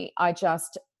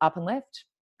just up and left.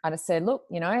 I just said, look,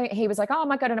 he was like, oh, I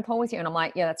might go to Nepal with you. And I'm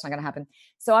like, yeah, that's not going to happen.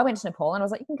 So I went to Nepal and I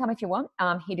was like, you can come if you want.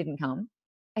 He didn't come.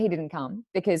 He didn't come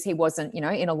because he wasn't,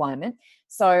 in alignment.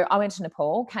 So I went to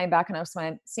Nepal, came back and I just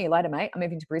went, see you later, mate. I'm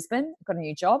moving to Brisbane. I've got a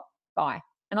new job. Bye.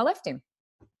 And I left him,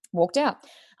 walked out.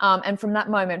 And from that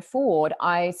moment forward,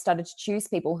 I started to choose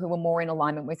people who were more in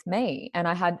alignment with me. And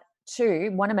I had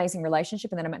one amazing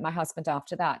relationship. And then I met my husband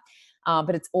after that.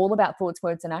 But it's all about thoughts,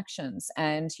 words, and actions.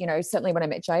 And, certainly when I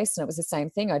met Jason, it was the same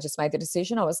thing. I just made the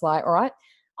decision. I was like, all right,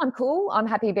 I'm cool. I'm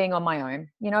happy being on my own.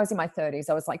 I was in my 30s.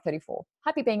 I was like 34.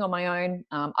 Happy being on my own.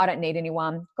 I don't need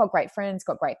anyone. Got great friends,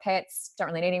 got great pets. Don't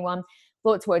really need anyone.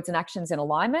 Thoughts, words, and actions in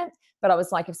alignment. But I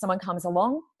was like, if someone comes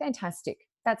along, fantastic.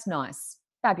 That's nice.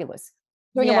 Fabulous.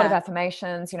 Doing a lot of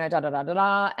affirmations, da, da, da, da,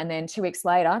 da. And then 2 weeks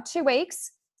later, 2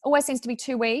 weeks, always seems to be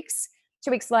 2 weeks.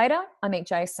 2 weeks later, I meet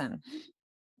Jason.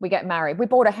 We get married. We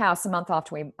bought a house a month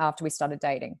after we started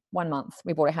dating. 1 month,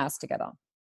 we bought a house together.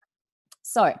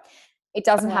 So it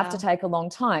doesn't have to take a long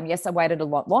time. Yes, I waited a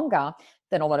lot longer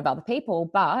than a lot of other people,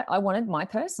 but I wanted my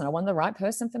person. I wanted the right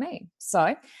person for me.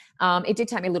 So it did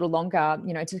take me a little longer,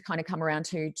 to kind of come around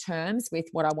to terms with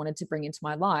what I wanted to bring into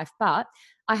my life. But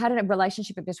I had a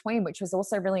relationship in between, which was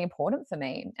also really important for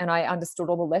me. And I understood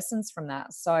all the lessons from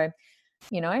that. So,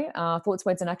 thoughts,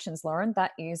 words, and actions, Lauren,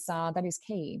 that is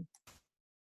key.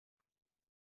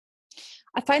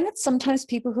 I find that sometimes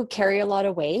people who carry a lot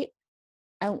of weight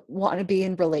and want to be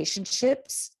in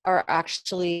relationships are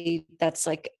actually, that's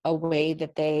like a way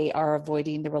that they are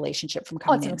avoiding the relationship from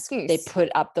coming in. Excuse. They put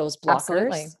up those blockers.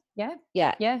 Absolutely.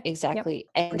 Yeah, exactly. Yep.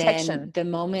 And protection. Then the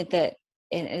moment that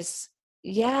it is,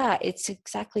 it's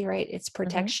exactly right. It's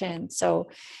protection. Mm-hmm. So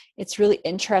it's really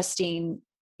interesting,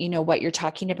 what you're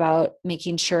talking about,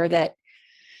 making sure that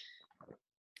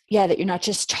that you're not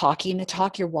just talking the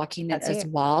talk, you're walking it as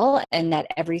well. And that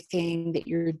everything that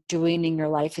you're doing in your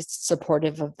life is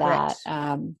supportive of that.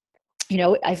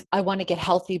 I want to get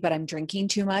healthy, but I'm drinking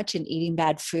too much and eating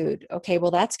bad food. Okay,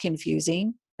 well, that's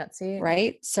confusing. That's it.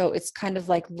 Right? So it's kind of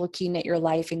like looking at your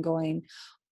life and going,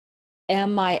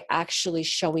 am I actually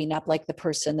showing up like the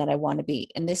person that I want to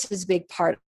be? And this is a big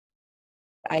part,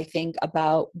 I think,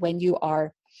 about when you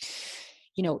are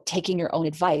taking your own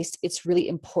advice. It's really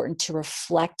important to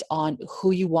reflect on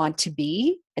who you want to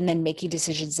be and then making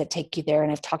decisions that take you there.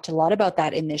 And I've talked a lot about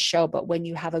that in this show, but when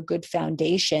you have a good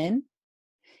foundation,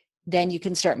 then you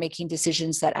can start making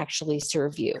decisions that actually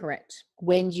serve you. Correct.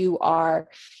 When you are,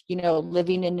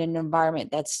 living in an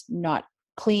environment that's not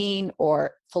clean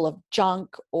or full of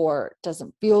junk or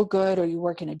doesn't feel good, or you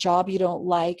work in a job you don't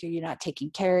like, or you're not taking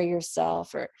care of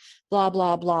yourself, or blah,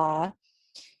 blah, blah,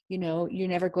 you're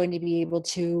never going to be able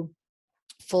to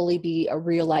fully be a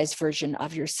realized version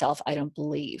of yourself, I don't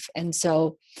believe. And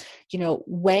so,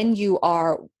 when you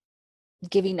are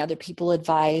giving other people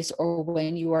advice, or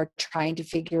when you are trying to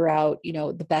figure out,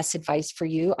 the best advice for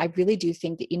you, I really do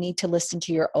think that you need to listen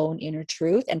to your own inner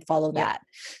truth and follow that.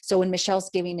 So when Michelle's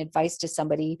giving advice to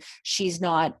somebody, she's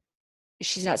not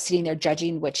sitting there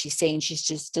judging what she's saying. She's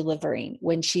just delivering.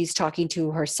 When she's talking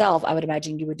to herself, I would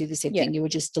imagine you would do the same thing. You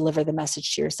would just deliver the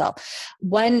message to yourself.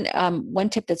 One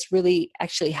tip that's really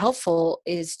actually helpful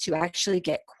is to actually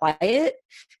get quiet,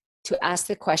 to ask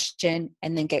the question,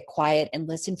 and then get quiet and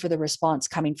listen for the response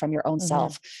coming from your own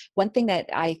self. One thing that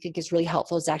I think is really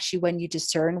helpful is actually when you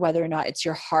discern whether or not it's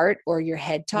your heart or your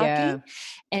head talking. Yeah.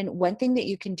 And one thing that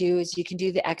you can do is you can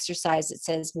do the exercise that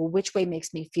says, well, which way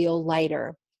makes me feel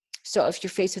lighter? So if you're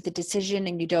faced with a decision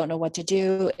and you don't know what to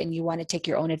do and you want to take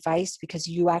your own advice because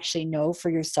you actually know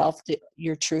for yourself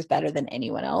your truth better than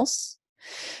anyone else,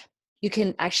 you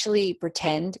can actually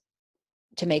pretend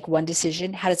to make one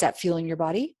decision. How does that feel in your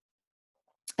body?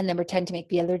 And then pretend to make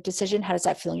the other decision. How does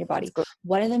that feel in your body?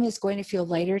 One of them is going to feel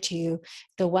lighter to you.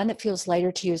 The one that feels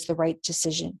lighter to you is the right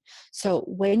decision. So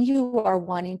when you are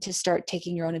wanting to start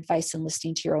taking your own advice and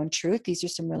listening to your own truth, these are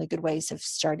some really good ways of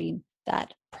starting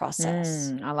that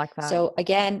process. I like that. So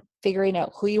again, figuring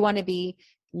out who you want to be,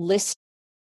 listen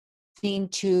listening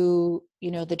to,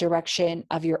 the direction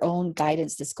of your own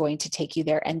guidance that's going to take you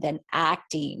there, and then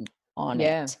acting on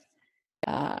it.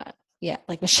 Yeah,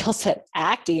 like Michelle said,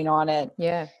 acting on it.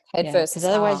 Yeah, head versus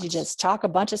heart. Otherwise you just talk a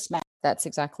bunch of smack. That's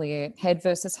exactly it. Head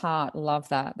versus heart. Love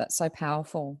that. That's so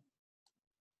powerful.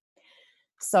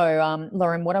 So,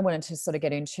 Lauren, what I wanted to sort of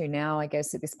get into now, I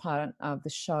guess, at this part of the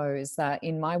show is that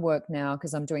in my work now,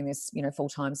 because I'm doing this,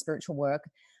 full-time spiritual work,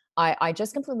 I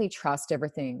just completely trust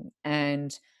everything.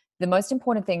 And the most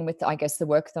important thing with, I guess, the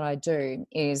work that I do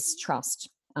is trust.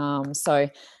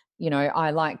 I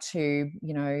like to,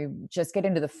 just get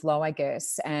into the flow, I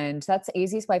guess. And that's the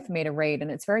easiest way for me to read.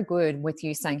 And it's very good with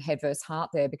you saying head versus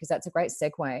heart there, because that's a great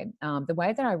segue. The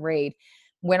way that I read,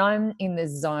 when I'm in the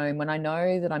zone, when I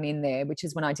know that I'm in there, which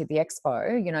is when I did the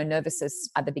expo, nervousness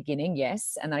at the beginning,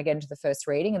 yes. And then I get into the first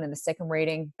reading, and then the second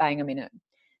reading, bang, I'm in it.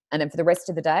 And then for the rest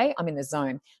of the day, I'm in the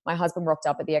zone. My husband rocked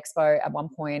up at the expo at one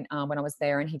point when I was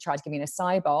there, and he tried to give me an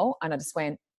acai bowl. And I just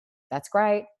went, that's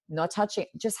great. Not touching,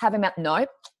 just have him out. Nope.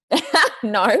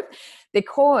 No,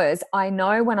 because I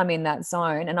know when I'm in that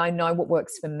zone, and I know what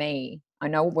works for me. I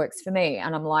know what works for me.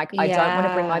 And I'm like, I don't want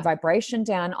to bring my vibration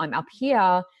down. I'm up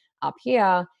here,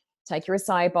 take your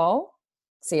acai bowl.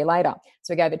 See you later.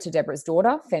 So we gave it to Deborah's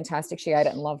daughter. Fantastic. She ate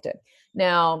it and loved it.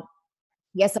 Now,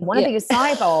 yes, I want to be a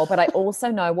acai bowl, but I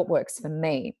also know what works for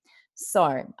me.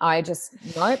 So I just,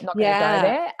 nope, not going to go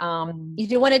there. You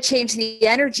don't want to change the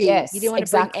energy. Yes, you don't want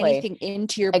to bring anything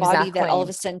into your body that all of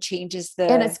a sudden changes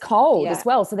and it's cold as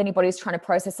well. So then your body's trying to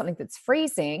process something that's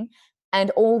freezing,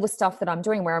 and all the stuff that I'm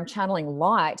doing where I'm channeling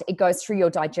light, it goes through your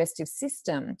digestive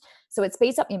system. So it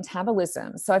speeds up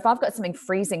metabolism. So if I've got something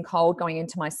freezing cold going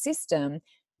into my system,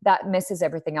 that messes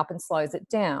everything up and slows it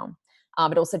down.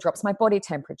 It also drops my body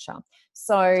temperature.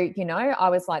 So, I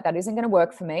was like, that isn't going to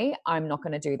work for me. I'm not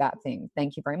going to do that thing.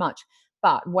 Thank you very much.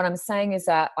 But what I'm saying is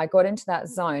that I got into that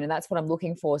zone, and that's what I'm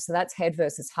looking for. So that's head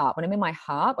versus heart. When I'm in my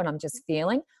heart, when I'm just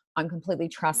feeling, I'm completely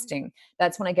trusting.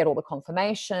 That's when I get all the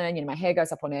confirmation, my hair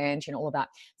goes up on end, all of that.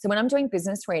 So when I'm doing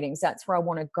business readings, that's where I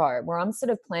want to go, where I'm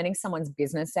sort of planning someone's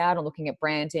business out and looking at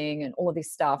branding and all of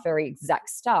this stuff, very exact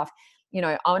stuff.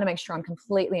 I want to make sure I'm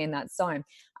completely in that zone.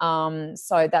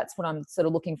 So that's what I'm sort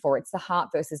of looking for. It's the heart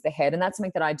versus the head. And that's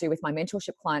something that I do with my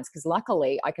mentorship clients, because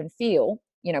luckily I can feel,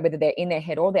 whether they're in their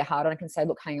head or their heart, and I can say,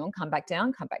 look, hang on, come back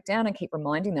down, and keep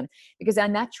reminding them, because our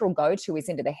natural go-to is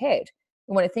into the head.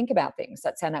 We want to think about things.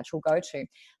 That's our natural go-to.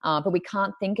 But we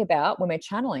can't think about when we're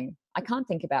channeling. I can't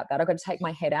think about that. I've got to take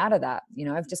my head out of that.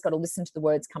 I've just got to listen to the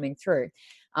words coming through.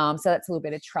 So that's a little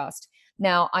bit of trust.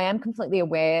 Now, I am completely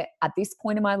aware at this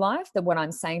point in my life that what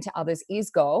I'm saying to others is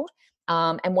gold.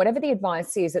 And whatever the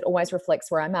advice is, it always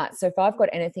reflects where I'm at. So if I've got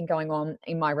anything going on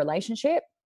in my relationship,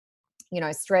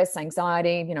 stress,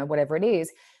 anxiety, whatever it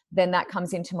is, then that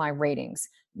comes into my readings.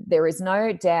 There is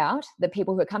no doubt that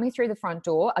people who are coming through the front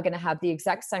door are going to have the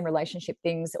exact same relationship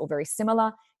things or very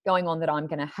similar going on that I'm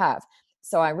going to have.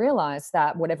 So I realize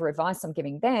that whatever advice I'm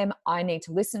giving them, I need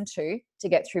to listen to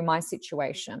get through my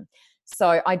situation.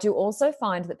 So I do also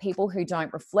find that people who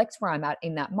don't reflect where I'm at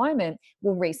in that moment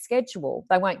will reschedule.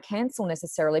 They won't cancel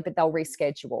necessarily, but they'll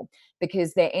reschedule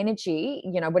because their energy,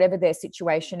 whatever their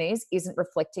situation is, isn't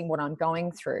reflecting what I'm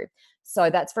going through. So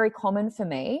that's very common for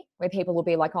me, where people will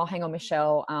be like, oh, hang on,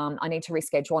 Michelle, I need to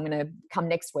reschedule. I'm going to come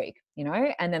next week,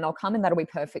 and then I'll come, and that'll be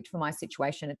perfect for my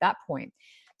situation at that point.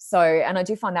 So, and I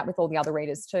do find that with all the other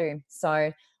readers too.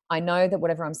 So I know that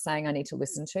whatever I'm saying, I need to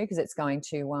listen to, because it's going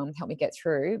to help me get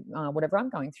through whatever I'm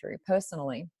going through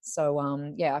personally. So,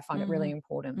 I find it really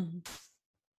important. Mm-hmm.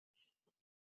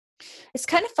 It's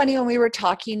kind of funny when we were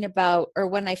talking about, or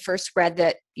when I first read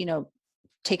that,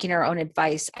 taking our own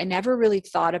advice, I never really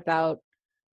thought about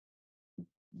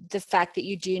the fact that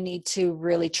you do need to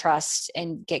really trust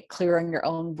and get clear on your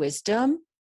own wisdom.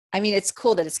 I mean, it's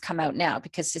cool that it's come out now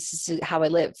because this is how I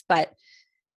live. But,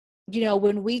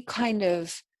 when we kind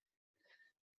of,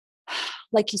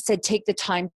 like you said, take the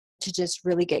time to just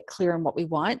really get clear on what we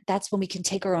want, that's when we can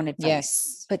take our own advice.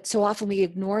 Yes. But so often we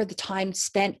ignore the time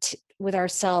spent with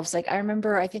ourselves. Like I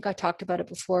remember, I think I talked about it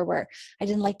before, where I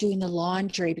didn't like doing the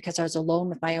laundry because I was alone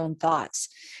with my own thoughts.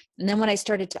 And then when I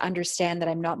started to understand that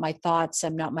I'm not my thoughts,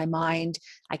 I'm not my mind,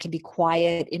 I can be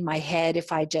quiet in my head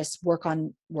if I just work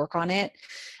on it.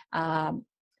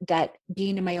 That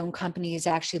being in my own company is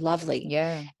actually lovely.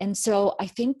 Yeah. And so I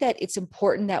think that it's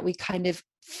important that we kind of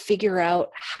figure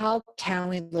out, how can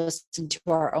we listen to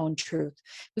our own truth?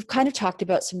 We've kind of talked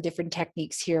about some different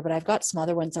techniques here, but I've got some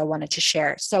other ones I wanted to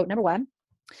share. So number one,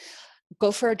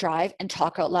 go for a drive and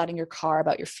talk out loud in your car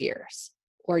about your fears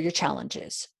or your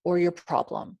challenges or your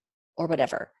problem or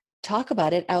whatever. talk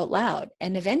about it out loud.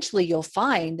 And eventually you'll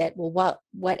find that, well,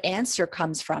 what answer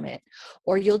comes from it?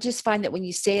 Or you'll just find that when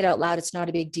you say it out loud, it's not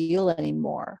a big deal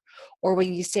anymore. Or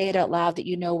when you say it out loud, that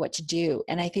you know what to do.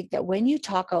 And I think that when you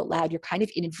talk out loud, you're kind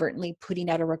of inadvertently putting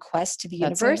out a request to the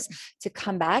universe to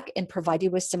come back and provide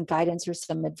you with some guidance or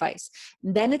some advice.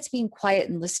 And then it's being quiet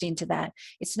and listening to that.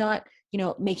 It's not,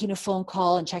 making a phone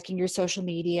call and checking your social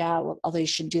media, although you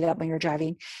shouldn't do that when you're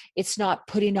driving. It's not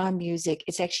putting on music.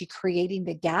 It's actually creating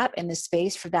the gap and the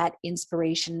space for that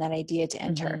inspiration, that idea to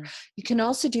enter. Mm-hmm. You can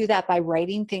also do that by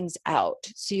writing things out.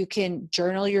 So you can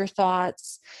journal your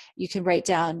thoughts. You can write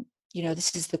down,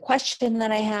 this is the question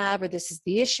that I have, or this is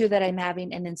the issue that I'm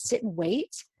having, and then sit and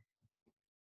wait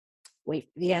for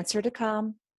the answer to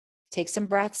come. Take some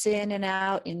breaths in and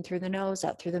out, in through the nose,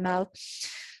 out through the mouth.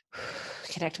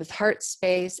 Connect with heart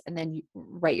space, and then you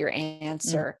write your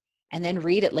answer, and then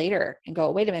read it later and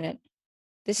go, wait a minute,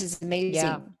 this is amazing.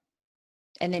 Yeah.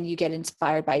 And then you get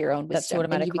inspired by your own wisdom,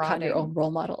 and you become your own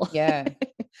role model. Yeah.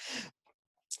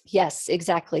 Yes,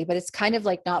 exactly. But it's kind of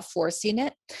like not forcing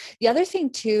it. The other thing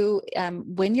too,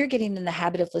 when you're getting in the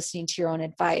habit of listening to your own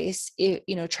advice,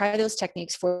 try those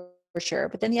techniques for sure.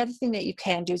 But then the other thing that you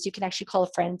can do is you can actually call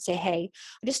a friend and say, hey,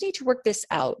 I just need to work this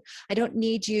out. I don't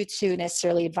need you to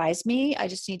necessarily advise me. I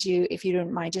just need you, if you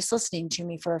don't mind, just listening to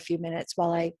me for a few minutes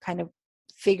while I kind of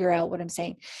figure out what I'm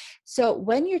saying. So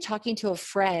when you're talking to a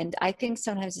friend, I think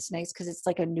sometimes it's nice because it's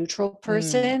like a neutral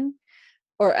person.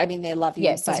 Or, they love you.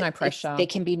 Yes, there's no pressure. They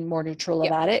can be more neutral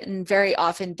about it. And very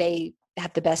often they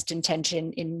have the best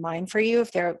intention in mind for you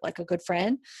if they're like a good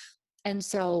friend. And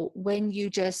so when you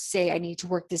just say, I need to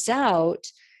work this out,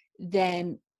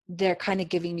 then they're kind of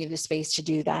giving you the space to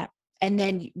do that. And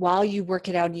then while you work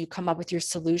it out and you come up with your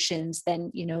solutions,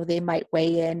 then, they might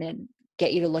weigh in and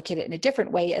get you to look at it in a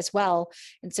different way as well.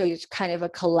 And so it's kind of a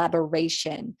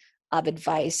collaboration of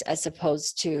advice as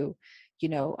opposed to,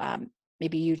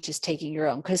 maybe you just taking your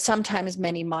own, because sometimes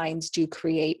many minds do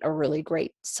create a really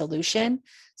great solution.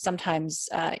 Sometimes,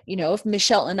 if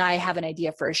Michelle and I have an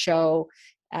idea for a show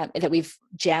that we've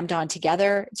jammed on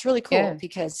together, it's really cool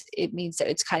because it means that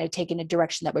it's kind of taken a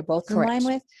direction that we're both in line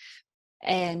with.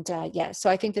 And so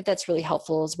I think that that's really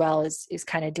helpful as well, is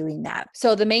kind of doing that.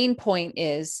 So the main point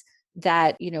is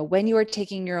that, when you are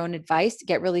taking your own advice,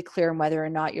 get really clear on whether or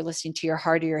not you're listening to your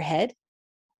heart or your head,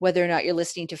 whether or not you're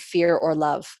listening to fear or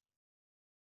love.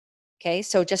 Okay.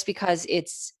 So just because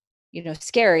it's,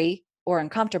 scary or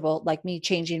uncomfortable, like me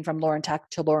changing from Lauren Tuck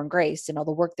to Lauren Grace and all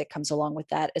the work that comes along with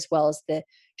that, as well as the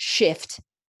shift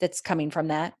that's coming from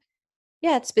that.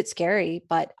 Yeah, it's a bit scary,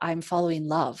 but I'm following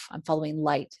love. I'm following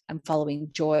light. I'm following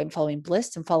joy. I'm following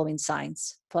bliss. I'm following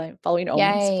signs, following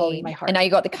omens, following my heart. And now you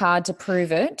got the card to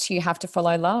prove it. You have to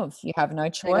follow love. You have no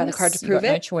choice. I got the card to prove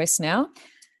it. No choice now.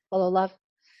 Follow love.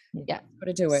 Yeah. Got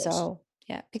to do it. So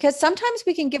yeah, because sometimes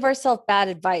we can give ourselves bad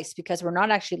advice because we're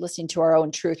not actually listening to our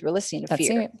own truth. We're listening to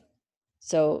fear. It.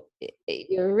 So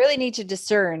you really need to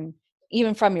discern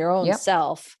even from your own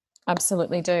self.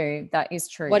 Absolutely do. That is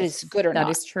true. What is good or not.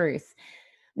 That is truth.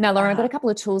 Now, Lauren, I've got a couple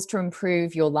of tools to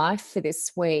improve your life for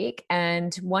this week.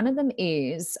 And one of them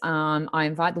is I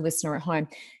invite the listener at home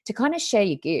to kind of share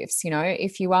your gifts.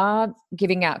 If you are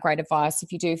giving out great advice,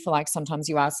 if you do feel like sometimes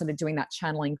you are sort of doing that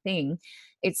channeling thing,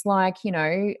 it's like,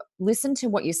 listen to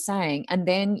what you're saying. And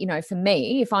then, for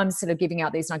me, if I'm sort of giving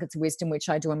out these nuggets of wisdom, which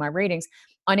I do in my readings,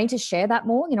 I need to share that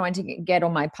more. I need to get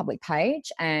on my public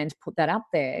page and put that up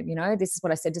there. This is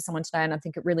what I said to someone today, and I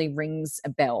think it really rings a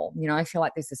bell. I feel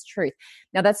like this is truth.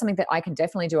 Now, that's something that I can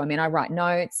definitely do. I write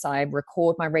notes, I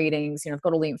record my readings, I've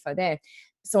got all the info there.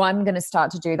 So I'm going to start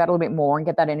to do that a little bit more and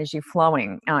get that energy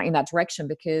flowing in that direction,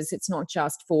 because it's not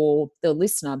just for the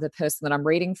listener, the person that I'm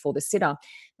reading for, the sitter,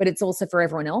 but it's also for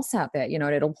everyone else out there.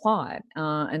 It'll apply.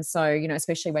 And so,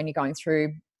 especially when you're going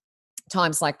through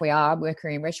times like we are,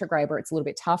 Mercury in retrograde, where it's a little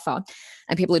bit tougher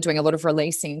and people are doing a lot of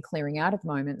releasing and clearing out at the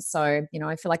moment. So,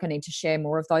 I feel like I need to share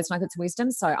more of those nuggets of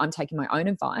wisdom. So I'm taking my own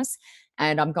advice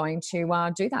and I'm going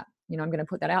to do that. I'm going to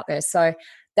put that out there. So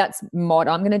that's what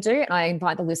I'm going to do. And I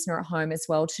invite the listener at home as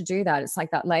well to do that. It's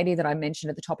like that lady that I mentioned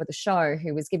at the top of the show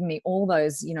who was giving me all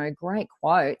those, great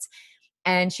quotes.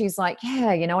 And she's like, yeah,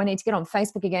 I need to get on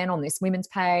Facebook again on this women's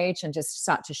page and just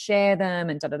start to share them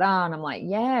and da-da-da. And I'm like,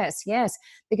 yes,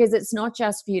 because it's not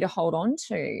just for you to hold on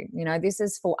to, this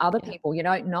is for other people. You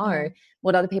don't know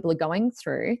what other people are going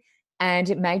through.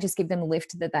 And it may just give them the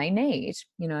lift that they need,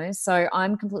 So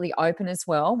I'm completely open as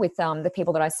well with the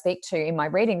people that I speak to in my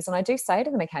readings. And I do say to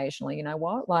them occasionally, you know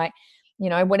what, like,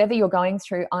 whatever you're going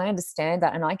through, I understand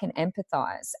that and I can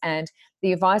empathize. And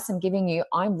the advice I'm giving you,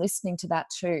 I'm listening to that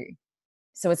too.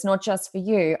 So it's not just for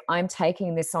you. I'm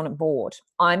taking this on board.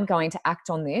 I'm going to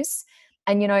act on this.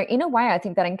 And, in a way, I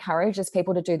think that encourages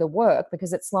people to do the work,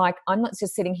 because it's like, I'm not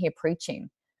just sitting here preaching.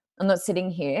 I'm not sitting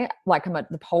here like I'm at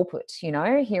the pulpit,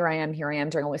 here I am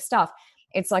doing all this stuff.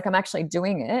 It's like I'm actually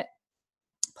doing it.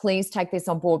 Please take this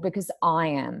on board, because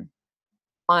I'm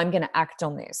going to act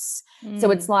on this. So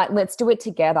it's like, let's do it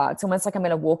together. It's almost like I'm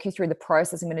going to walk you through the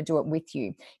process. I'm going to do it with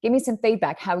you. Give me some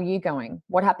feedback. How are you going?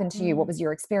 What happened to you? What was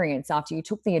your experience after you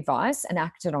took the advice and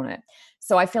acted on it?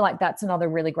 So I feel like that's another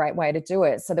really great way to do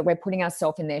it, so that we're putting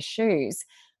ourselves in their shoes.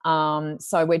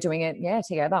 So we're doing it,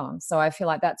 together. So I feel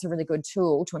like that's a really good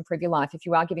tool to improve your life. If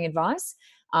you are giving advice,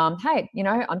 hey,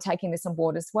 I'm taking this on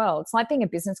board as well. It's like being a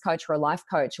business coach or a life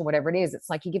coach or whatever it is. It's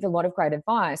like you give a lot of great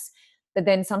advice, but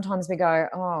then sometimes we go,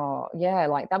 oh yeah,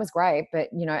 like that was great, but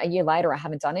a year later I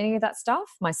haven't done any of that stuff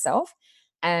myself,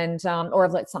 and or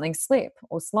I've let something slip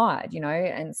or slide,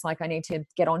 and it's like I need to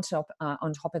get on top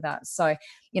of that. So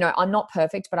I'm not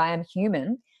perfect, but I am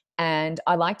human, and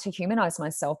I like to humanize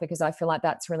myself, because I feel like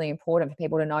that's really important for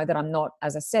people to know that I'm not,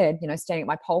 as I said, standing at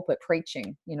my pulpit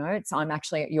preaching. I'm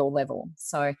actually at your level.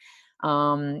 So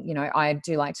I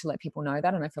do like to let people know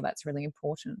that, and I feel that's really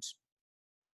important.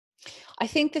 I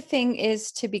think the thing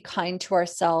is to be kind to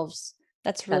ourselves.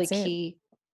 That's really key.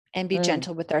 And be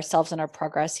gentle with ourselves and our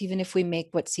progress, even if we make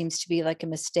what seems to be like a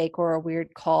mistake or a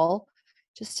weird call,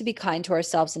 just to be kind to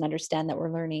ourselves and understand that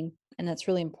we're learning. And that's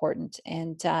really important.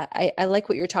 And I like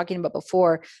what you're talking about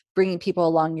before, bringing people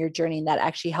along your journey, and that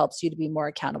actually helps you to be more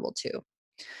accountable too.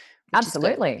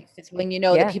 Absolutely. It's when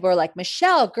that people are like,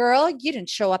 Michelle, girl, you didn't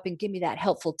show up and give me that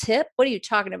helpful tip. What are you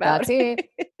talking about? That's it.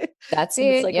 That's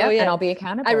it. Like, and I'll be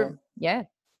accountable. I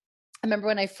remember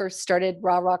when I first started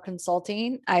Raw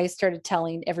Consulting, I started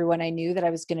telling everyone I knew that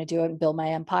I was going to do it and build my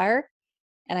empire.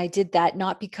 And I did that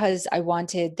not because I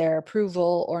wanted their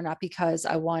approval, or not because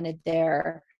I wanted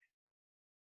their,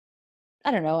 I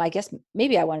don't know, I guess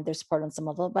maybe I wanted their support on some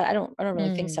level, but I don't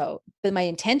really think so. But my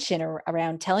intention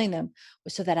around telling them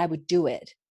was so that I would do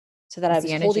it, so that I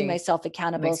was holding myself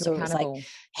accountable. So it was like,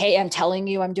 hey, I'm telling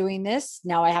you I'm doing this.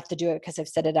 Now I have to do it because I've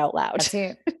said it out loud. That's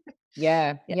it.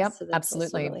 Yeah. Yep. So that's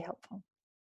absolutely. really helpful.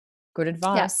 Good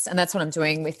advice. And that's what I'm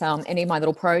doing with any of my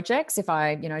little projects. If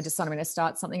I, decide I'm going to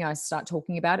start something, I start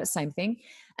talking about it, same thing.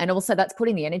 And also that's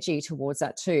putting the energy towards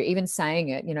that too. Even saying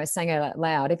it, saying it out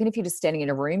loud, even if you're just standing in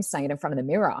a room saying it in front of the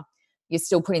mirror, you're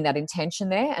still putting that intention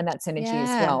there, and that's energy as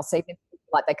well. So even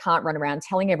like they can't run around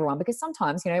telling everyone, because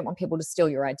sometimes you don't want people to steal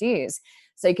your ideas.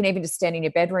 So you can even just stand in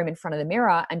your bedroom in front of the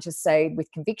mirror and just say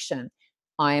with conviction,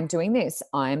 I am doing this,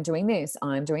 I am doing this,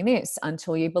 I am doing this,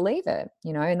 until you believe it,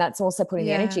 and that's also putting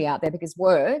the energy out there, because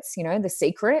words, the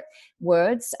secret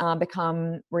words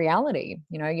become reality.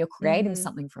 You're creating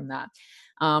something from that.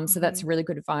 So that's really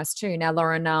good advice too. Now,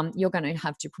 Lauren, you're going to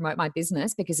have to promote my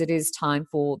business, because it is time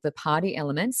for the party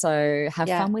element. So have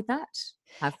fun with that.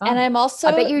 Have fun. And I'm also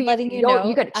letting you know,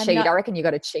 you got to cheat. I reckon you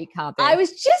got a cheat card there.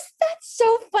 That's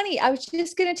so funny. I was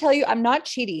just going to tell you, I'm not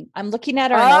cheating. I'm looking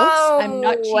at our notes. I'm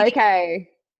not cheating. Okay.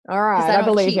 All right. I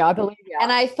believe you.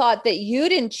 And I thought that you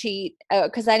didn't cheat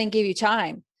because I didn't give you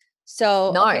time.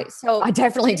 So, no, so I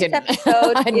definitely didn't.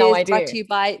 I had no idea. Brought to you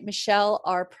by Michelle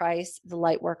R. Price, the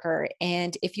Lightworker.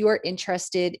 And if you are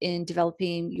interested in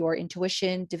developing your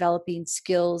intuition, developing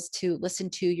skills to listen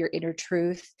to your inner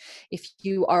truth, if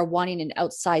you are wanting an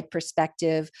outside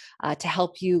perspective to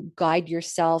help you guide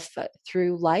yourself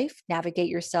through life, navigate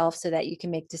yourself so that you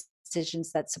can make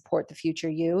decisions that support the future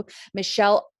you,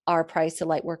 Michelle R. Price, the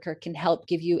Lightworker, can help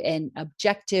give you an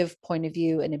objective point of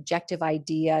view and objective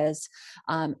ideas.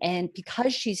 And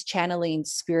because she's channeling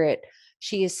spirit,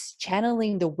 she is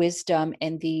channeling the wisdom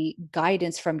and the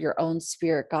guidance from your own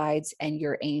spirit guides and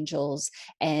your angels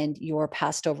and your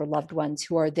passed over loved ones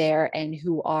who are there and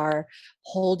who are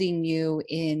holding you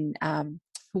in,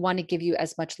 who want to give you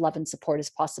as much love and support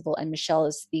as possible. And Michelle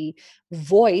is the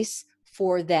voice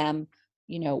for them,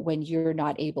 when you're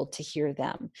not able to hear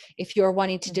them. If you're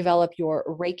wanting to develop your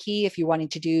Reiki, if you're wanting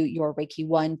to do your Reiki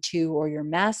 1, 2, or your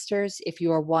masters, if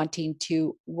you are wanting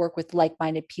to work with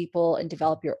like-minded people and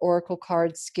develop your Oracle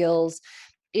card skills,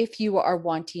 if you are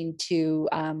wanting to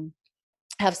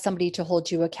have somebody to hold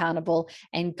you accountable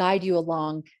and guide you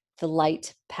along the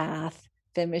light path,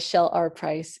 then Michelle R.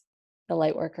 Price, the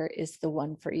Lightworker, is the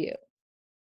one for you.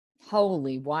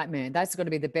 Holy white man. That's got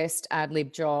to be the best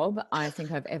ad-lib job I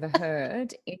think I've ever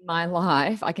heard in my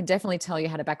life. I can definitely tell you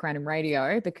had a background in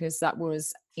radio, because that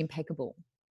was impeccable.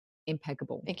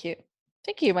 Impeccable. Thank you.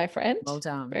 Thank you, my friend. Well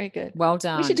done. Very good. Well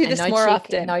done. We should do this more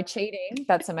often. No cheating.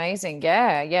 That's amazing.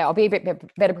 Yeah. I'll be a bit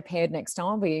better prepared next time.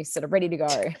 I'll be sort of ready to go.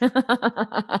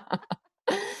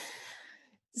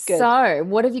 good. So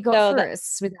what have you got So for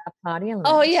us with our party oh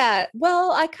element? yeah.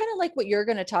 Well, I kind of like what you're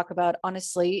going to talk about,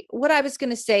 honestly. What I was going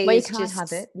to say Well, you is can't have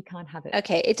just, it. You can't have it.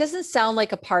 okay, it doesn't sound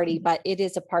like a party, but it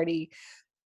is a party.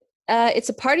 It's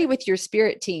a party with your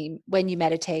spirit team when you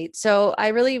meditate. So I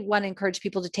really want to encourage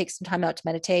people to take some time out to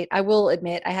meditate. I will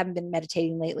admit I haven't been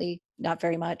meditating lately, not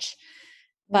very much,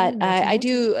 but I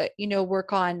Imagine. do,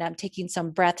 work on taking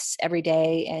some breaths every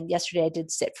day. And yesterday I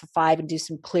did sit for 5 and do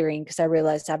some clearing because I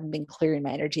realized I haven't been clearing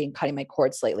my energy and cutting my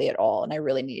cords lately at all, and I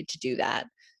really needed to do that.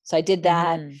 So I did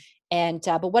that, Mm-hmm. and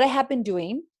but what I have been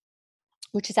doing,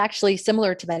 which is actually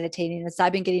similar to meditating, is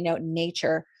I've been getting out in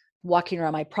nature, walking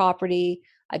around my property.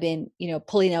 I've been,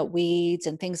 pulling out weeds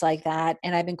and things like that.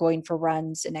 And I've been going for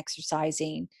runs and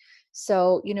exercising.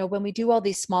 So, when we do all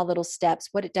these small little steps,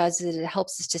 what it does is it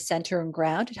helps us to center and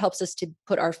ground. It helps us to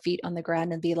put our feet on the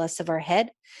ground and be less of our head.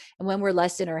 And when we're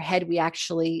less in our head, we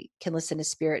actually can listen to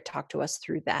spirit talk to us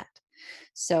through that.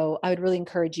 So I would really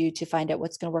encourage you to find out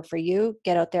what's going to work for you.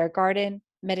 Get out there, garden,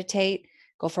 meditate,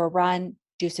 go for a run,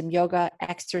 do some yoga,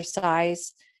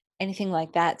 exercise, anything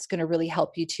like that's going to really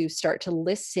help you to start to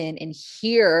listen and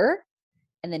hear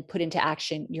and then put into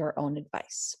action your own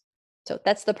advice. So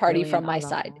that's the party from Brilliant. I my love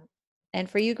side. that. And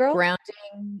for you, girl?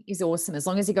 Grounding is awesome. As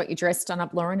long as you got your dress done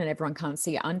up, Lauren, and everyone can't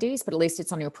see your undies, but at least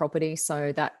it's on your property.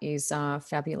 So that is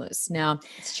fabulous. Now,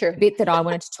 It's true. the bit that I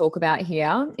wanted to talk about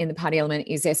here in the party element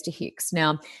is Esther Hicks.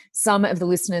 Now, some of the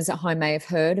listeners at home may have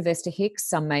heard of Esther Hicks,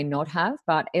 some may not have,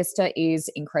 but Esther is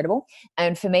incredible.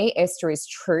 And for me, Esther is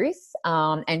truth.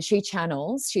 And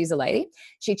she's a lady,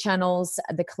 she channels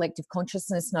the collective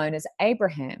consciousness known as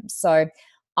Abraham. So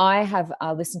I have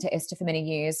listened to Esther for many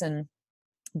years, and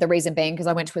the reason being because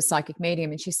I went to a psychic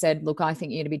medium and she said, look, I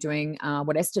think you're going to be doing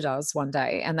what Esther does one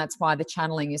day. And that's why the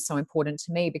channeling is so important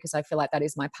to me, because I feel like that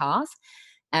is my path.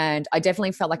 And I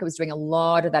definitely felt like I was doing a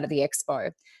lot of that at the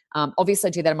expo. Obviously,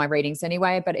 I do that in my readings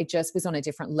anyway, but it just was on a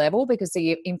different level because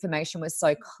the information was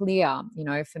so clear,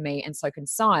 for me, and so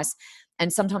concise.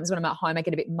 And sometimes when I'm at home, I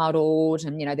get a bit muddled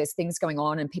and, there's things going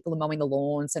on and people are mowing the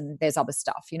lawns and there's other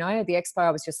stuff, At the expo,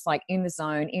 I was just like in the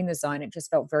zone. It just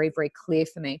felt very, very clear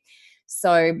for me.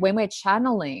 So when we're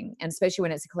channeling, and especially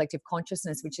when it's a collective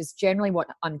consciousness, which is generally what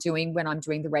I'm doing when I'm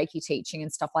doing the Reiki teaching and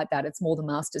stuff like that, it's more the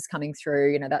masters coming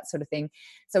through, that sort of thing.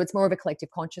 So it's more of a collective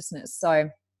consciousness. So,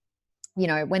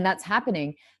 when that's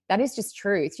happening, that is just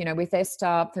truth. With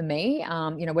Esther, for me,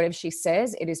 whatever she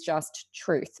says, it is just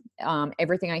truth.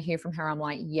 Everything I hear from her, I'm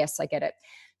like, yes, I get it.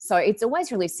 So it's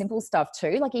always really simple stuff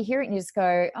too. Like you hear it and you just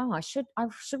go, oh, I should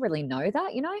really know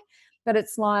that, But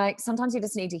it's like sometimes you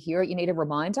just need to hear it. You need a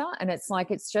reminder. And it's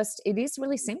like, it is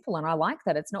really simple. And I like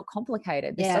that. It's not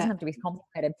complicated. This doesn't Yeah. have to be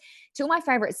complicated. Two of my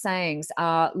favorite sayings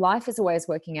are, life is always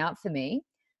working out for me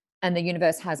and the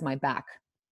universe has my back.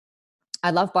 I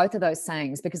love both of those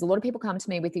sayings because a lot of people come to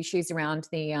me with issues around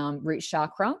the root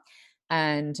chakra,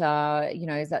 and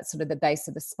that's sort of the base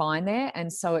of the spine there.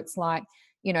 And so it's like,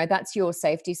 that's your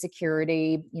safety,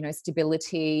 security,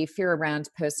 stability, fear around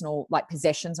personal, like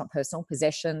possessions, not personal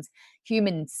possessions,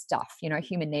 human stuff,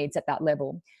 human needs at that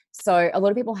level. So a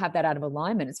lot of people have that out of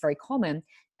alignment. It's very common.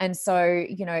 And so,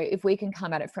 if we can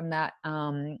come at it from that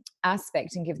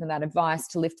aspect and give them that advice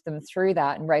to lift them through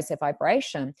that and raise their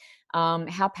vibration,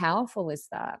 how powerful is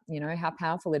that? How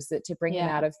powerful is it to bring them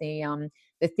out of the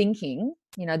thinking,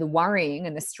 the worrying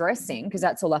and the stressing, because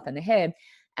that's all up in the head,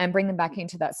 and bring them back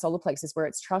into that solar plexus where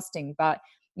it's trusting. But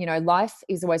life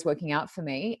is always working out for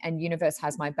me and universe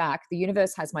has my back. The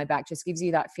universe has my back just gives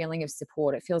you that feeling of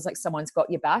support. It feels like someone's got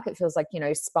your back. It feels like,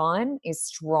 spine is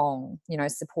strong,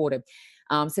 supported.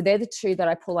 So they're the two that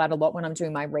I pull out a lot when I'm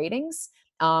doing my readings.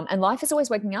 And life is always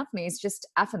working out for me. It's just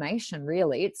affirmation,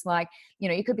 really. It's like,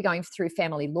 you could be going through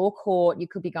family law court. You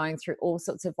could be going through all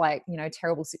sorts of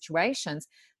terrible situations.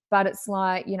 But it's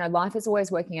like, life is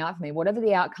always working out for me. Whatever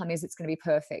the outcome is, it's going to be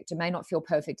perfect. It may not feel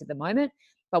perfect at the moment,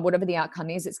 but whatever the outcome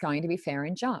is, it's going to be fair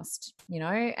and just,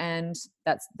 and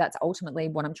that's ultimately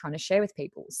what I'm trying to share with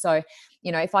people. So,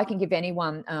 if I can give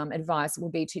anyone advice, it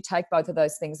would be to take both of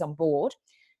those things on board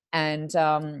and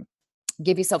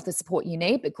give yourself the support you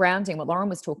need. But grounding, what Lauren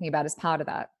was talking about, is part of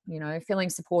that. Feeling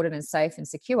supported and safe and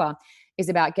secure is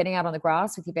about getting out on the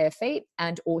grass with your bare feet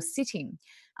and or sitting.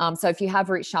 So if you have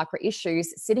root chakra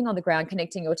issues, sitting on the ground,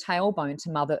 connecting your tailbone to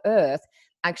Mother Earth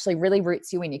actually really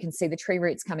roots you in. You can see the tree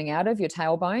roots coming out of your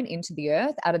tailbone into the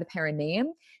earth, out of the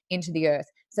perineum into the earth.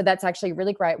 So that's actually a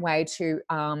really great way to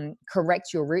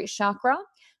correct your root chakra.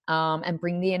 And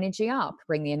bring the energy up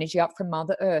from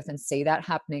Mother Earth and see that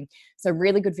happening. So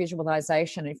really good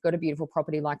visualization. If you've got a beautiful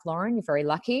property like Lauren, you're very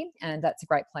lucky, and that's a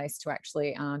great place to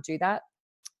actually do that.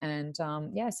 And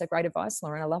so great advice,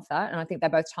 Lauren. I love that. And I think they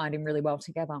both tied in really well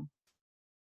together.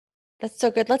 That's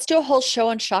so good. Let's do a whole show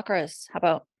on chakras. How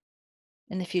about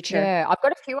in the future? Yeah, I've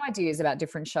got a few ideas about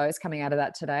different shows coming out of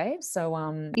that today. So,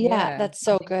 yeah, that's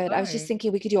so good. so. I was just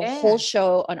thinking we could do a whole Yeah,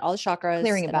 show on all the chakras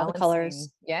clearing and and all the colors.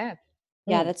 balancing. Yeah.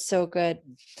 Yeah, that's so good.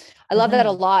 I love that a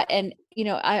Mm-hmm. lot. And,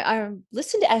 I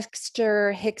listened to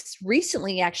Esther Hicks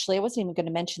recently, actually. I wasn't even going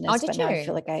to mention Oh, this, did but now I feel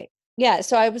you? like yeah.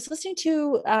 So I was listening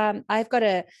to, I've got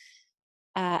a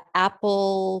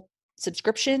Apple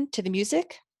subscription to the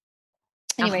music.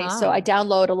 Anyway, so I Uh-huh.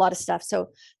 download a lot of stuff. So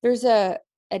there's an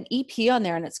EP on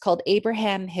there and it's called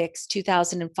Abraham Hicks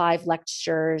 2005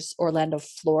 Lectures, Orlando,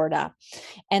 Florida.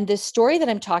 And the story that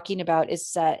I'm talking about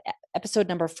is episode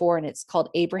number 4, and it's called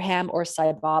Abraham or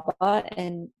Sai Baba.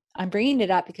 And I'm bringing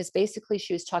it up because basically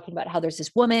she was talking about how there's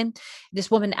this woman.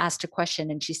 This woman asked a question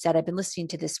and she said, I've been listening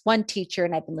to this one teacher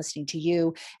and I've been listening to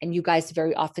you, and you guys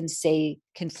very often say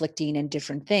conflicting and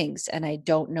different things. And I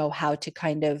don't know how to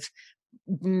kind of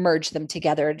merge them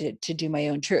together to do my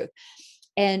own truth.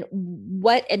 And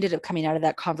what ended up coming out of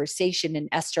that conversation, and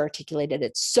Esther articulated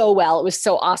it so well, it was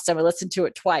so awesome. I listened to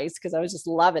it twice because I was just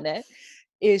loving it.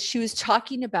 Is she was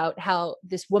talking about how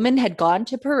this woman had gone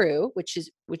to Peru, which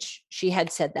she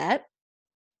had said that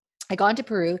I gone to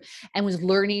Peru and was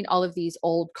learning all of these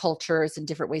old cultures and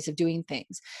different ways of doing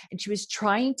things. And she was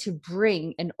trying to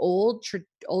bring an old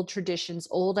traditions,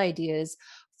 old ideas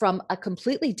from a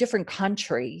completely different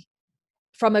country,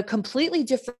 from a completely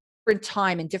different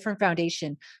time and different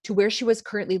foundation to where she was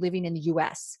currently living in the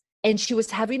US. And she was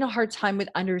having a hard time with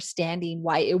understanding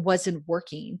why it wasn't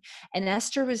working. And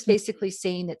Esther was basically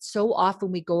saying that so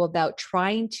often we go about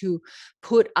trying to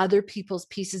put other people's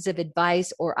pieces of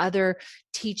advice or other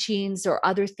teachings or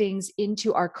other things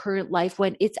into our current life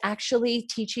when it's actually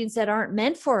teachings that aren't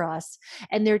meant for us.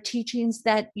 And they're teachings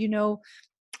that,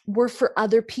 were for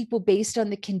other people based on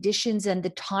the conditions and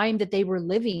the time that they were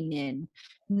living in,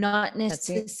 not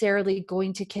necessarily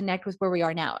going to connect with where we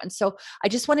are now. And so I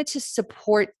just wanted to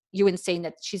support you in saying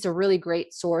that she's a really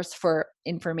great source for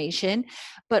information,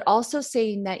 but also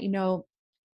saying that,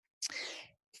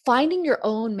 finding your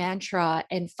own mantra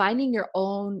and finding your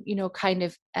own, kind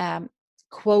of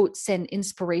quotes and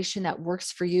inspiration that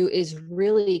works for you is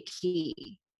really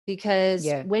key. Because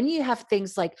Yeah. when you have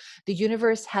things like the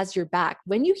universe has your back,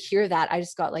 when you hear that, I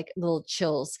just got like little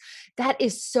chills. That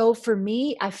is so, for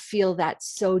me, I feel that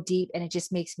so deep and it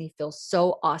just makes me feel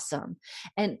so awesome.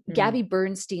 And Gabby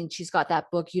Bernstein, she's got that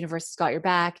book, Universe Has Got Your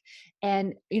Back.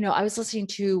 And, I was listening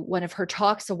to one of her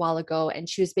talks a while ago, and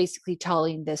she was basically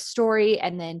telling this story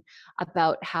and then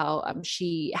about how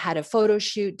she had a photo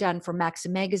shoot done for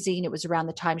Maxim magazine. It was around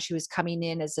the time she was coming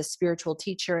in as a spiritual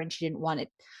teacher, and she didn't want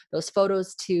those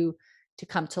photos to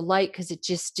come to light because it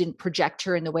just didn't project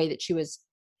her in the way that she was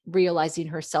realizing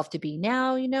herself to be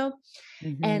now,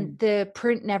 and the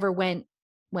print never went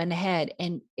ahead.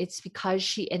 And it's because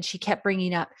she kept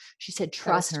bringing up, she said,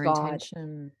 trust God.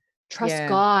 Intention. Trust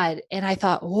God. And I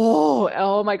thought, whoa,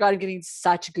 oh my God, I'm getting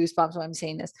such goosebumps when I'm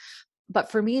saying this. But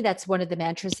for me, that's one of the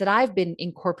mantras that I've been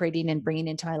incorporating and bringing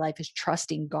into my life is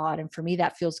trusting God. And for me,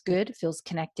 that feels good. It feels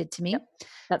connected to me. Yep.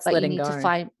 That's but letting you need go. to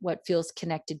find what feels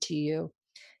connected to you.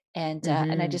 And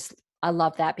I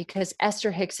love that, because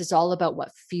Esther Hicks is all about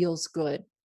what feels good.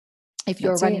 If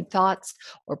you're running thoughts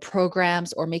or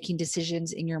programs or making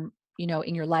decisions in your,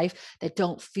 in your life that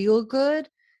don't feel good,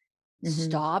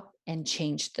 stop and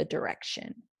change the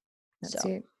direction. That's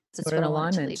it. That's what I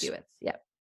want to leave you with. Yeah.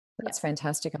 That's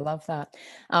fantastic. I love that.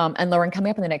 And Lauren,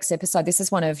 coming up in the next episode, this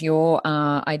is one of your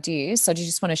ideas. So do you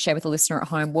just want to share with the listener at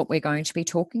home what we're going to be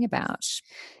talking about?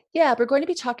 Yeah, we're going to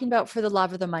be talking about For the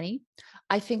Love of the Money.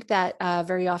 I think that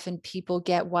very often people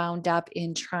get wound up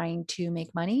in trying to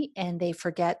make money, and they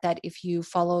forget that if you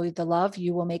follow the love,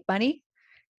 you will make money.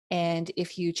 And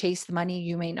if you chase the money,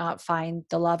 you may not find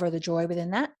the love or the joy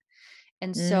within that.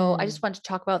 And so I just want to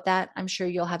talk about that. I'm sure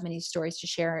you'll have many stories to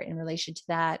share in relation to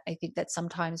that. I think that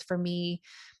sometimes for me,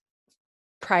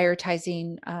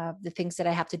 prioritizing the things that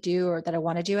I have to do or that I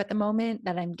want to do at the moment,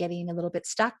 that I'm getting a little bit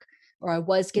stuck, or I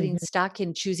was getting stuck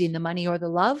in choosing the money or the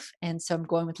love. And so I'm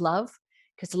going with love,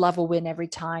 because the love will win every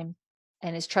time,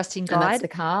 and is trusting God. And that's the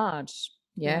card.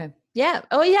 Yeah. Yeah.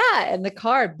 Oh yeah. And the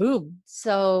card, boom.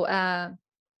 So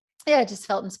I just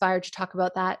felt inspired to talk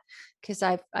about that, because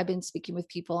I've been speaking with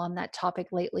people on that topic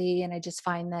lately, and I just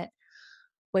find that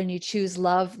when you choose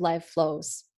love, life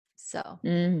flows. So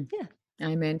yeah.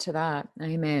 Amen to that.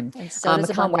 Amen. And so I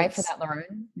can't wait for that,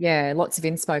 Lauren. Yeah, lots of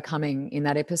inspo coming in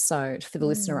that episode for the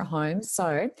listener at home.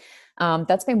 So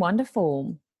that's been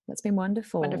wonderful. That's been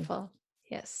wonderful. Wonderful.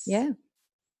 Yes. Yeah.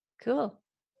 Cool.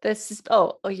 This is,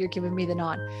 oh, you're giving me the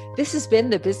nod. This has been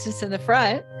the Business in the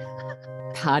Front.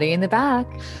 Party in the Back.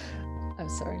 I'm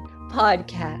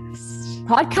Podcast.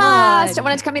 I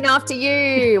wanted to come in after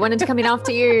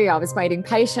you. I was waiting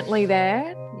patiently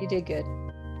there. You did good.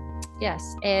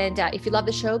 Yes. And if you love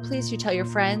the show, please do tell your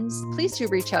friends. Please do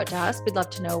reach out to us. We'd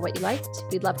love to know what you liked.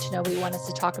 We'd love to know what you want us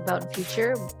to talk about in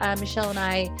future. Michelle and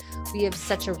I, we have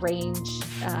such a range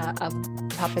of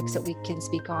topics that we can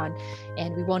speak on,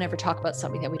 and we won't ever talk about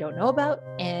something that we don't know about.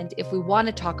 And if we want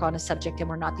to talk on a subject and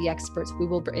we're not the experts, we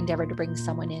will endeavor to bring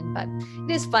someone in. But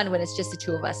it is fun when it's just the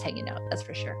two of us hanging out. That's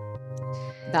for sure.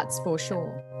 That's for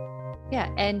sure. Yeah.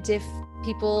 And if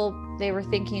people, they were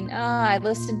thinking, I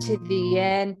listened to the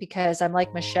end because I'm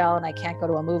like Michelle and I can't go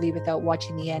to a movie without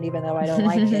watching the end, even though I don't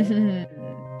like it.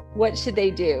 What should they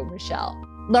do, Michelle?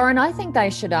 Lauren, I think they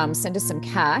should send us some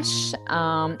cash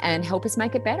and help us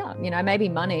make it better. Maybe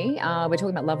money. We're talking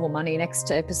about love or money next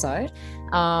episode.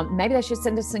 Maybe they should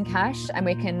send us some cash and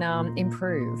we can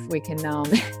improve. We can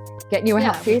get new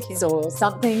outfits or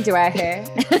something, do our hair.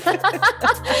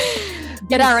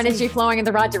 Get our energy flowing in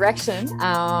the right direction.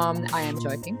 I am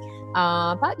joking.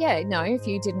 But yeah, no, if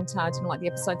you didn't like the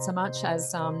episode so much,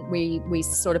 as we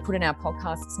sort of put in our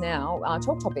podcasts now,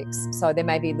 talk topics. So there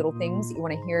may be little things that you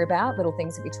want to hear about, little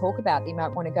things that we talk about that you might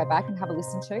want to go back and have a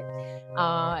listen to.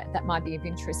 That might be of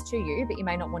interest to you, but you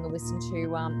may not want to listen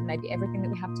to maybe everything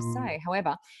that we have to say.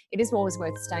 However, it is always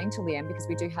worth staying till the end because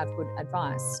we do have good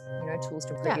advice, tools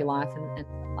to improve your life and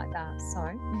stuff like that.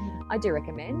 So I do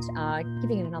recommend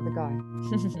giving it another go.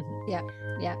 Yeah.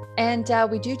 And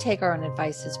we do take our own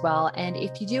advice as well. And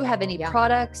if you do have any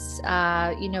products,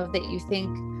 that you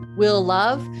think we'll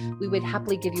love, we would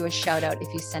happily give you a shout out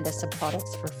if you send us some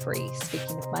products for free.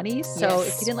 Speaking of money. So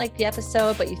if you didn't like the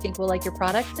episode, but you think we'll like your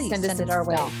product, please send it our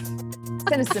way.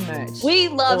 Send us some merch. We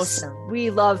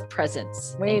love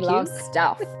presents. We love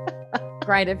stuff.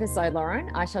 Great episode,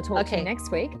 Lauren. I shall talk to you next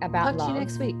week about love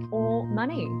or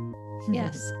money.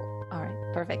 Yes. All right.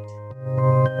 Perfect.